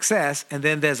price for success, and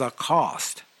then there's a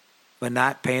cost for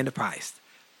not paying the price,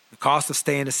 the cost of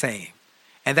staying the same.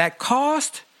 And that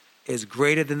cost is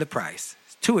greater than the price.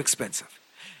 It's too expensive.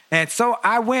 And so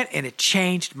I went and it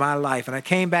changed my life. And I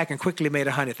came back and quickly made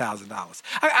 $100,000.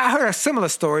 I heard a similar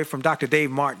story from Dr. Dave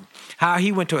Martin, how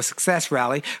he went to a success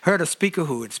rally, heard a speaker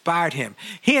who inspired him.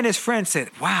 He and his friends said,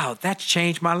 wow, that's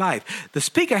changed my life. The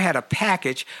speaker had a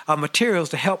package of materials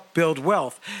to help build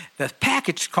wealth. The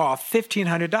package cost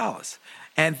 $1,500.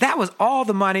 And that was all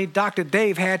the money Dr.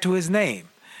 Dave had to his name.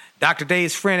 Dr.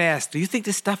 Dave's friend asked, do you think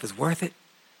this stuff is worth it?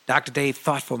 Dr. Dave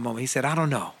thought for a moment. He said, I don't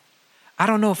know. I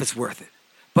don't know if it's worth it.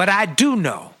 But I do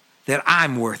know that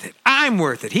I'm worth it. I'm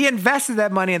worth it. He invested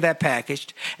that money in that package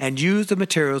and used the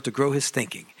materials to grow his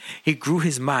thinking. He grew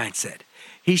his mindset.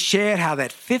 He shared how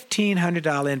that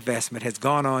 $1,500 investment has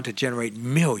gone on to generate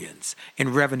millions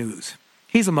in revenues.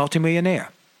 He's a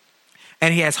multimillionaire.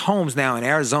 And he has homes now in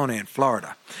Arizona and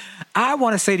Florida. I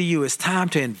want to say to you, it's time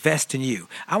to invest in you.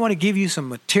 I want to give you some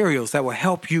materials that will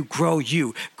help you, grow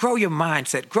your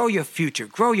mindset, grow your future,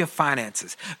 grow your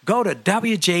finances. Go to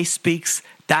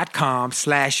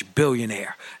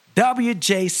wjspeaks.com/billionaire.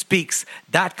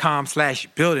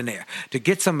 wjspeaks.com/billionaire to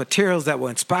get some materials that will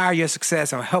inspire your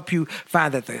success and will help you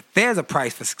find that there's a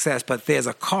price for success, but there's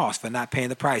a cost for not paying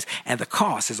the price. And the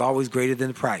cost is always greater than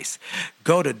the price.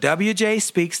 Go to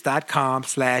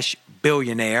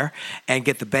wjspeaks.com/billionaire and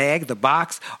get the bag, the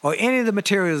box, or any of the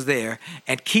materials there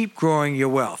and keep growing your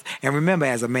wealth. And remember,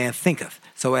 as a man thinketh,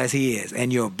 so as he is,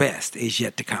 and your best is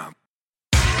yet to come.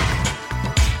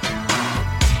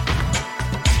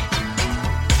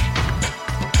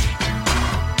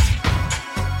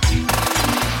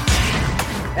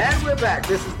 And we're back.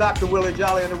 This is Dr. Willie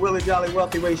Jolly on the Willie Jolly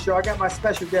Wealthy Way Show. I got my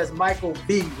special guest, Michael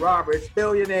V. Roberts,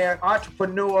 billionaire,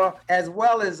 entrepreneur, as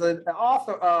well as an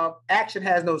author of Action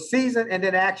Has No Season and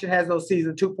then Action Has No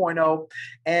Season 2.0.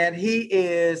 And he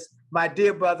is my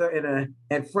dear brother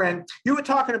and friend. You were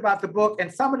talking about the book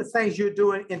and some of the things you're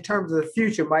doing in terms of the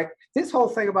future, Mike. This whole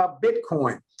thing about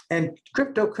Bitcoin and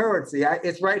cryptocurrency,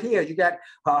 it's right here. You got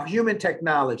human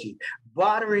technology,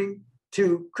 bartering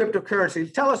to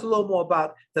cryptocurrency. Tell us a little more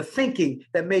about the thinking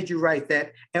that made you write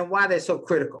that and why they're so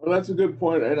critical. Well, that's a good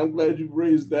point, and I'm glad you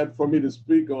raised that for me to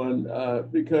speak on,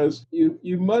 because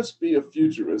you must be a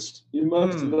futurist. You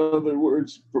must, in other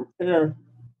words, prepare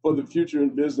for the future in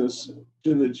business,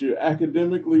 and that you're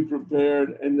academically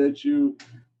prepared and that you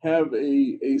have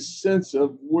a sense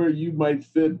of where you might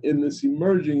fit in this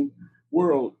emerging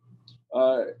world.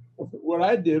 What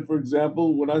I did, for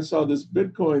example, when I saw this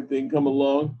Bitcoin thing come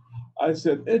along, I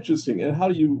said, interesting, and how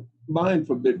do you mine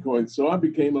for Bitcoin? So I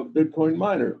became a Bitcoin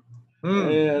miner.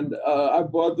 And I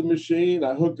bought the machine,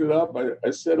 I hooked it up, I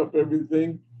set up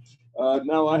everything.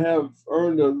 Now I have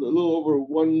earned a little over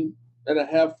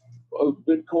 1.5 of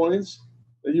Bitcoins.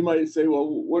 You might say, well,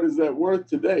 what is that worth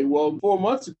today? Well, 4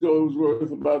 months ago, it was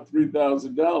worth about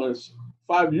 $3,000.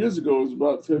 5 years ago, it was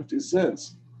about 50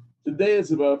 cents. Today, it's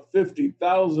about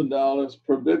 $50,000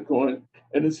 per Bitcoin,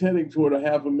 and it's heading toward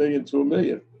 $500,000 to $1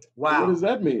 million. Wow. So what does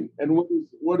that mean? And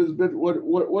what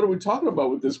are we talking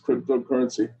about with this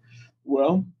cryptocurrency?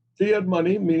 Well, fiat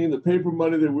money, meaning the paper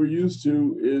money that we're used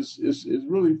to, is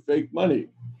really fake money.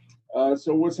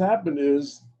 So what's happened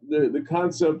is the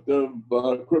concept of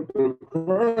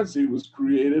cryptocurrency was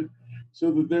created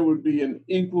so that there would be an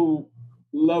equal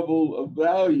level of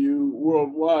value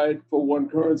worldwide for one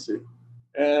currency.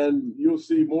 And you'll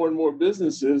see more and more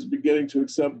businesses beginning to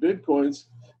accept Bitcoins,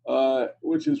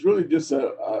 which is really just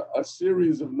a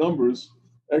series of numbers,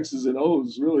 X's and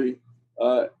O's, really.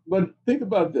 But think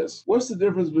about this. What's the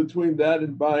difference between that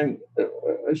and buying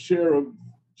a share of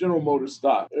General Motors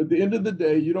stock? At the end of the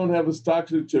day, you don't have a stock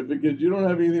certificate. You don't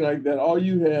have anything like that. All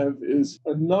you have is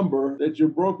a number that your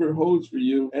broker holds for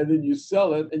you, and then you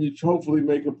sell it, and you hopefully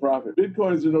make a profit.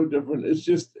 Bitcoins are no different. It's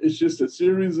just a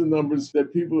series of numbers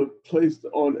that people have placed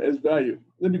on as value.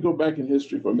 Let me go back in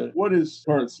history for a minute. What is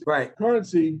currency? Right.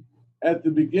 Currency at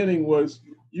the beginning was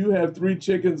you have 3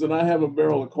 chickens and I have a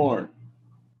barrel of corn.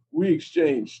 We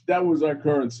exchanged. That was our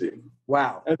currency.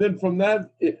 Wow. And then from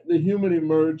that, the human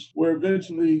emerged, where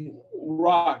eventually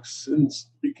rocks and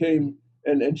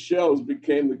shells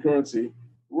became the currency.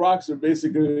 Rocks are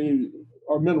basically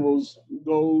minerals,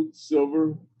 gold,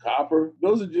 silver, copper.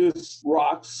 Those are just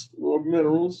rocks or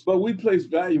minerals, but we place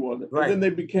value on them. Right. And then they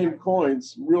became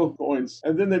coins, real coins.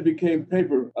 And then they became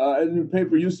paper. And the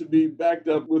paper used to be backed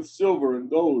up with silver and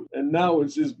gold. And now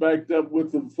it's just backed up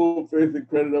with the full faith and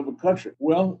credit of a country.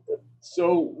 Well,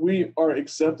 so we are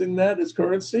accepting that as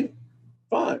currency?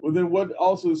 Fine. Well, then what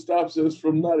also stops us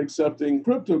from not accepting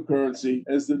cryptocurrency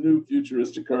as the new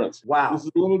futuristic currency? Wow. This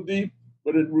is a little deep,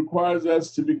 but it requires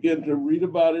us to begin to read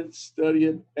about it, study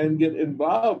it, and get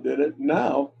involved in it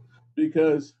now,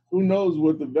 because who knows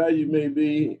what the value may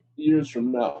be years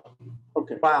from now.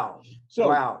 Okay. Wow. So,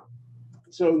 wow.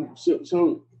 So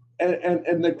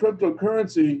the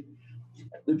cryptocurrency,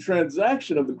 the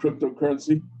transaction of the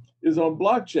cryptocurrency is on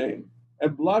blockchain,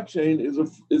 and blockchain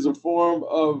is a form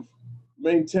of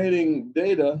maintaining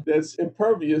data that's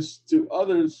impervious to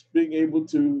others being able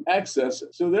to access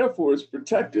it. So therefore, it's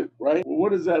protected, right? Well,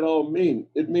 what does that all mean?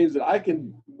 It means that I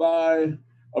can buy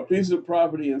a piece of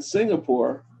property in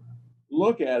Singapore,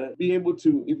 look at it, be able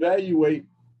to evaluate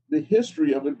the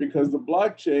history of it, because the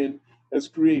blockchain has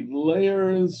created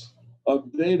layers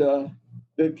of data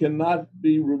that cannot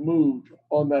be removed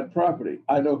on that property.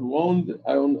 I know who owned it.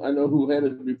 I know who had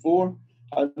it before.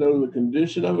 I know the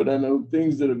condition of it. I know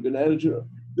things that have been added to it.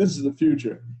 This is the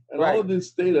future. And right. all of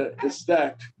this data is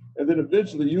stacked. And then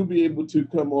eventually you'll be able to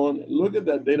come on and look at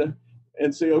that data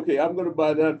and say, okay, I'm going to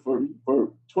buy that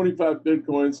for 25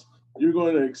 Bitcoins. You're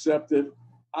going to accept it.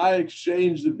 I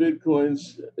exchange the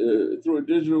Bitcoins through a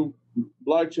digital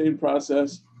blockchain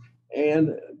process,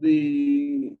 and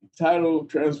the title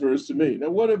transfers to me. Now,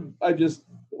 what did I just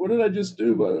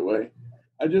do, by the way?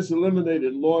 I just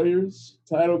eliminated lawyers,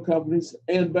 title companies,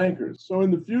 and bankers. So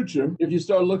in the future, if you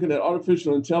start looking at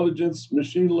artificial intelligence,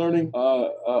 machine learning,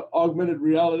 augmented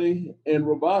reality, and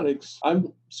robotics,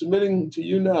 I'm submitting to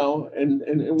you now and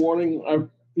warning our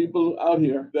people out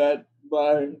here that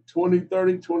by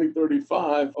 2030,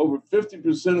 2035, over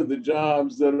 50% of the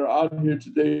jobs that are out here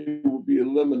today will be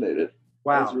eliminated.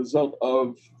 Wow. As a result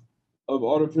of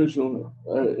artificial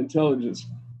intelligence.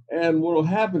 And what will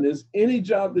happen is any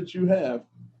job that you have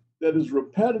that is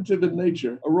repetitive in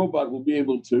nature, a robot will be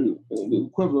able to, the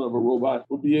equivalent of a robot,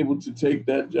 will be able to take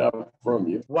that job from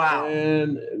you. Wow.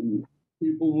 And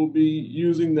people will be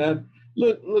using that.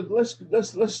 Look,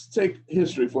 let's take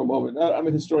history for a moment. I'm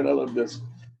a historian, I love this.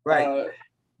 Right.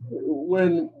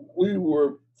 When we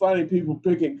were finding people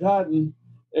picking cotton,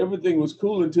 everything was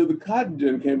cool until the cotton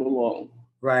gin came along.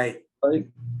 Right. Right.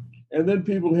 And then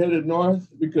people headed north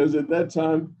because at that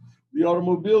time, the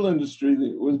automobile industry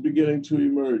was beginning to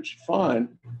emerge. Fine.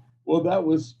 Well, that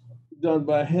was done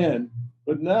by hand.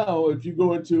 But now, if you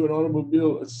go into an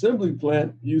automobile assembly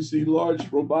plant, you see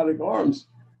large robotic arms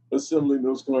assembling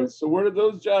those cars. So where did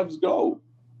those jobs go?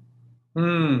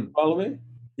 Follow me?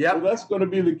 Yep. So that's going to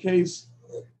be the case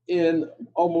in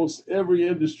almost every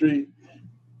industry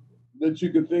that you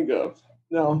can think of.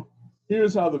 Now,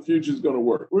 here's how the future is going to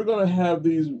work. We're going to have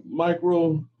these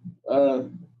micro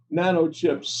nano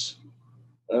chips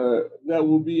that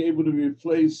will be able to be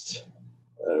placed.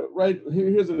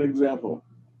 Here's an example.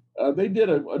 They did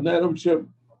a nano chip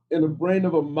in the brain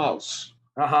of a mouse.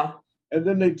 Uh-huh. And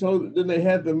then they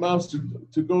had the mouse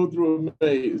to go through a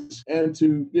maze and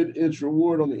to get its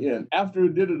reward on the end. After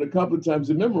it did it a couple of times,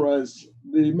 it memorized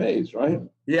the maze, right?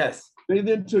 Yes. They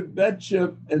then took that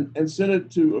chip and sent it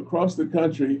to across the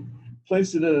country,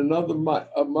 placed it in another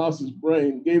mouse's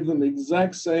brain, gave them the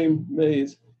exact same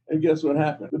maze, and guess what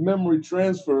happened? The memory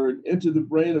transferred into the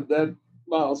brain of that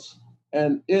mouse,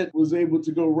 and it was able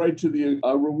to go right to the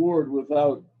reward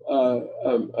without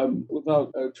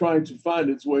trying to find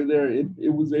its way there.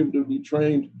 It was able to be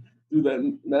trained through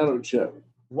that nano chip.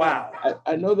 Wow.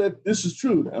 I know that this is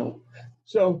true now.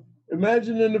 So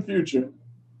imagine in the future,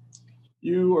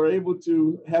 you are able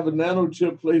to have a nano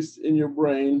chip placed in your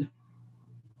brain.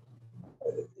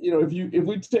 You know, if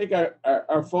we take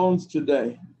our phones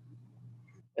today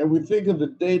and we think of the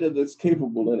data that's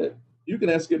capable in it, you can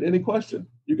ask it any question.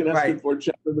 You can ask it for a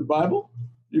chapter of the Bible.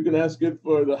 You can ask it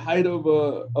for the height of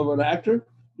an actor.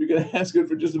 You can ask it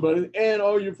for just about anything. And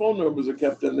all your phone numbers are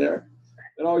kept in there.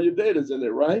 And all your data's in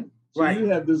there, right? So you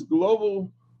have this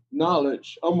global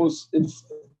knowledge, almost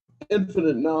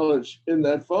infinite knowledge in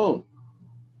that phone.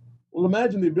 Well,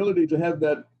 imagine the ability to have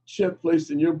that chip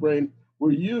placed in your brain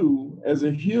where you, as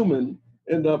a human,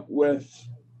 end up with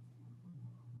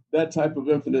that type of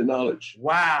infinite knowledge.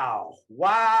 Wow.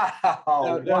 Wow.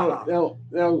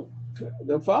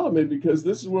 Now follow me, because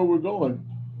this is where we're going.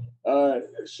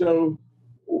 So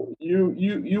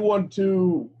you want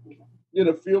to get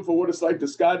a feel for what it's like to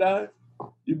skydive?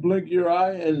 You blink your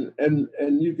eye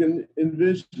and you can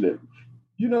envision it.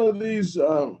 You know these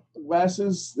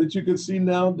glasses that you can see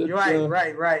now? That,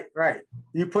 right.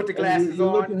 You put the glasses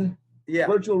on. Yeah.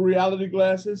 Virtual reality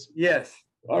glasses? Yes.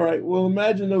 All right. Well,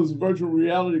 imagine those virtual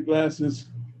reality glasses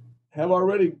have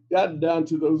already gotten down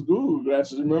to those Google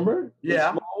glasses, remember?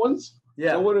 Yeah. The small ones?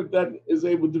 Yeah. So what if that is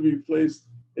able to be placed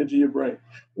into your brain?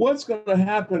 What's going to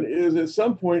happen is at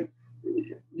some point,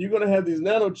 you're going to have these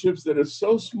nanochips that are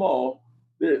so small,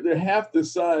 they're half the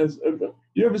size of,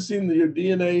 you ever seen your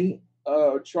DNA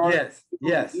chart?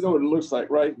 Yes. You know what it looks like,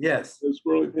 right? Yes. The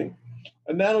squirrely thing.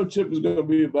 A nanochip is going to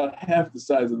be about half the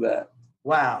size of that.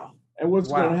 Wow. And what's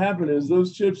going to happen is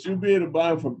those chips, you'll be able to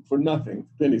buy them for nothing,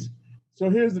 pennies.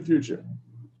 So here's the future.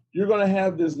 You're going to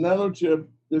have this nano chip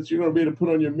that you're going to be able to put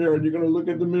on your mirror. And you're going to look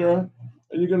at the mirror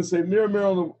and you're going to say, mirror, mirror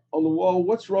on the wall,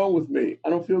 what's wrong with me? I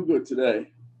don't feel good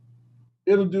today.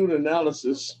 It'll do an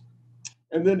analysis,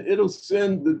 and then it'll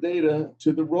send the data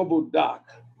to the RoboDoc.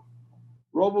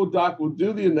 RoboDoc will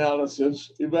do the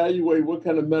analysis, evaluate what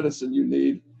kind of medicine you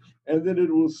need, and then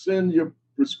it will send your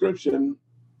prescription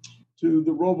to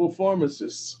the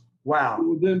RoboPharmacists. Wow. Who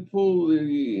will then pull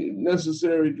the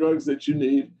necessary drugs that you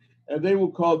need, and they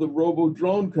will call the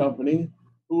RoboDrone company,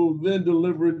 who will then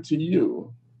deliver it to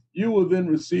you. You will then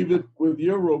receive it with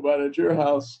your robot at your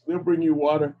house. They'll bring you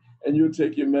water, and you'll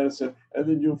take your medicine, and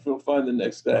then you'll feel fine the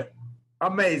next day.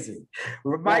 Amazing.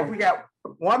 Mike, we got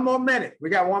one more minute.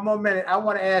 I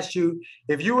want to ask you,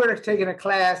 if you were taking a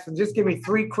class, and just give me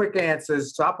 3 quick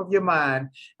answers, top of your mind.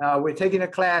 We're taking a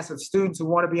class of students who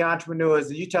want to be entrepreneurs,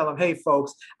 and you tell them, hey,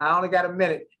 folks, I only got a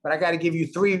minute, but I got to give you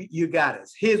 3 you got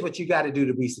us. Here's what you got to do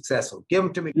to be successful. Give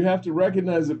them to me. You have to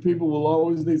recognize that people will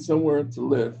always need somewhere to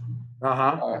live.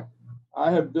 Uh-huh.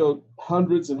 I have built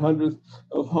hundreds and hundreds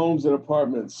of homes and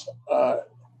apartments,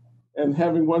 and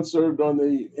having once served on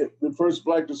the first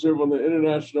Black to serve on the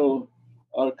International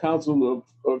Council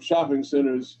of Shopping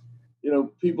Centers, you know,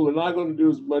 people are not going to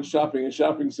do as much shopping in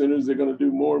shopping centers. They're going to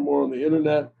do more and more on the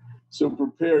internet. So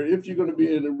prepare, if you're going to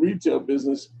be in a retail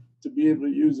business, to be able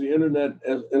to use the internet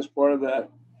as part of that.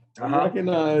 And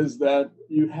recognize that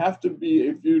you have to be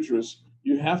a futurist.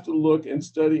 You have to look and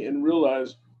study and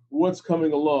realize what's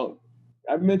coming along.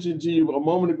 I mentioned to you a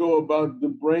moment ago about the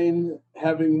brain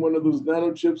having one of those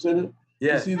nanochips in it.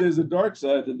 Yes. You see, there's a dark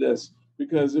side to this,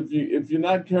 because if you're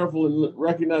not careful in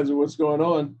recognizing what's going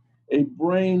on, a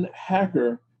brain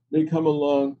hacker may come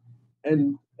along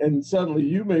and suddenly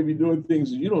you may be doing things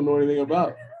that you don't know anything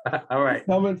about. All right.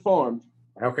 Become informed.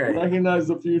 Okay. Recognize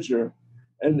the future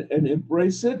and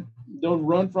embrace it. Don't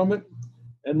run from it.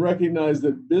 And recognize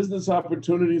that business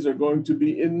opportunities are going to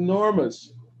be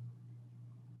enormous.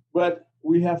 But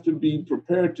we have to be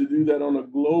prepared to do that on a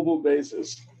global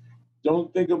basis.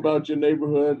 Don't think about your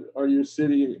neighborhood or your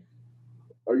city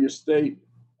or your state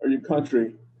or your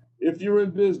country. If you're in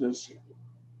business,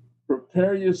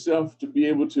 prepare yourself to be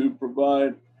able to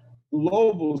provide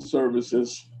global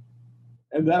services,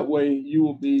 and that way you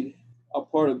will be a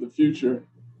part of the future,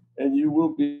 and you will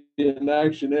be an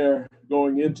actionaire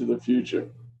going into the future.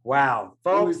 Wow.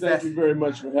 Folks, thank you very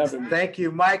much for having me. Thank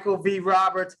you, Michael V.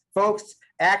 Roberts. Folks,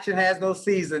 action has no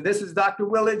season. This is Dr.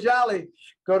 Willie Jolly.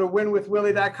 Go to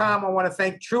winwithwillie.com. I want to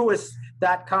thank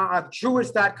Truist.com.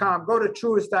 Go to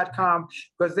Truist.com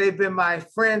because they've been my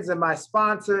friends and my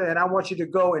sponsor, and I want you to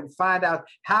go and find out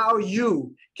how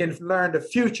you can learn the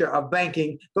future of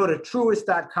banking. Go to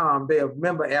Truist.com. They're a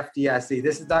member FDIC.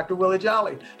 This is Dr. Willie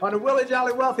Jolly on the Willie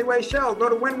Jolly Wealthy Way Show. Go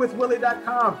to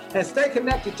winwithwillie.com and stay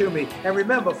connected to me. And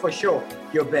remember, for sure,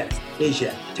 your best is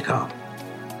yet to come.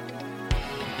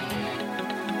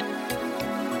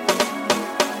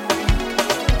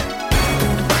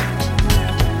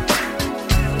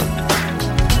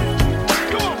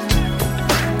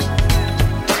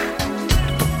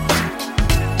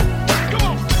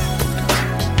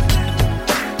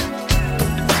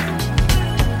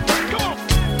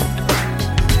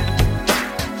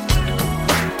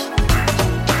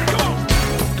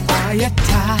 Are you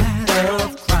tired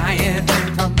of crying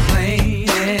and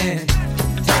complaining?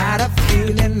 Tired of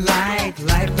feeling like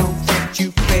life don't treat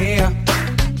you fair?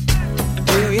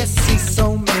 Do you see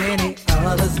so many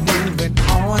others moving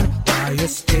on while you're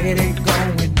steady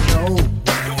going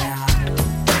nowhere?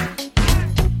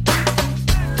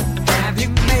 Have you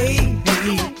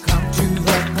maybe come to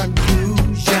the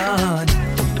conclusion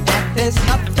that there's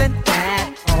nothing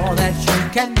at all that you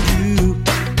can do?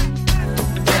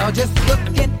 Well, just look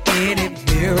in any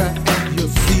mirror and you'll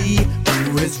see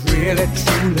who is really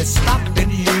truly stopping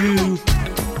you.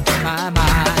 My.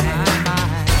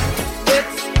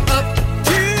 It's up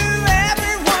to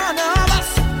every one of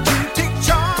us to take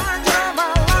charge of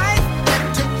our life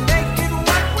and to make it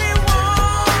what we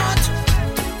want.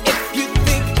 If you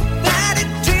think that it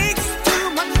takes too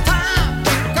much time,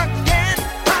 think again,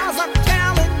 'cause I'm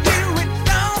telling you it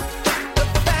don't. The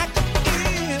fact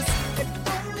is, it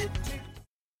only takes.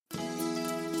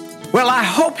 Well, I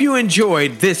hope you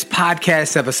enjoyed this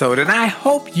podcast episode, and I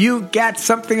hope you got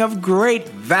something of great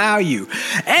value.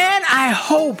 And I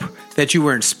hope that you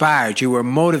were inspired, you were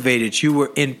motivated, you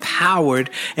were empowered,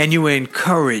 and you were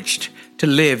encouraged to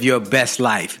live your best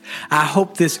life. I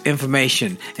hope this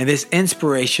information and this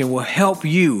inspiration will help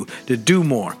you to do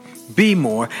more, be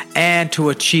more, and to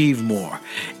achieve more.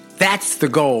 That's the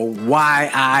goal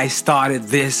why I started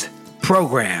this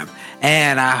program,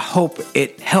 and I hope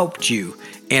it helped you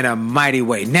in a mighty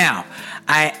way. Now,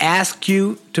 I ask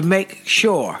you to make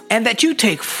sure and that you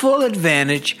take full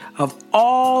advantage of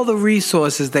all the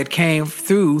resources that came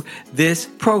through this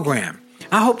program.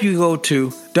 I hope you go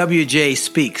to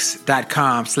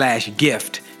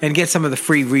wjspeaks.com/gift and get some of the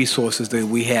free resources that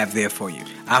we have there for you.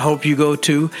 I hope you go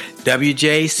to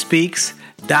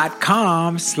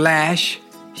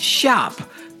wjspeaks.com/shop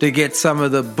to get some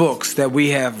of the books that we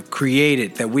have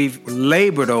created, that we've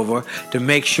labored over to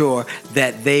make sure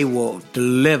that they will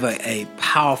deliver a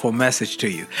powerful message to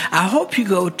you. I hope you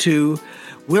go to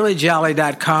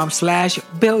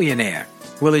williejolly.com/billionaire,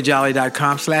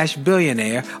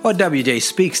 williejolly.com/billionaire, or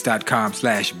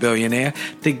wjspeaks.com/billionaire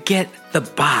to get the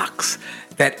box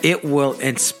that it will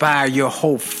inspire your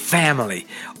whole family,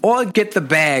 or get the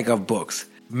bag of books.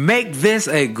 Make this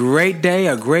a great day,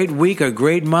 a great week, a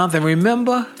great month. And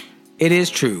remember, it is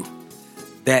true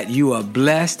that you are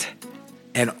blessed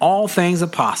and all things are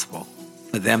possible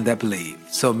for them that believe.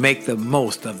 So make the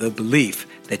most of the belief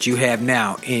that you have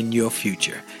now in your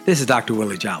future. This is Dr.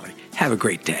 Willie Jolly. Have a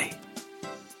great day.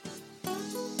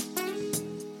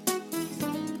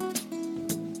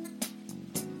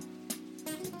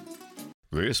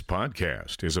 This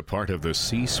podcast is a part of the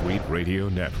C-Suite Radio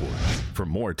Network. For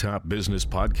more top business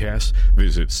podcasts,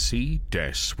 visit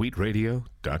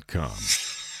c-suiteradio.com.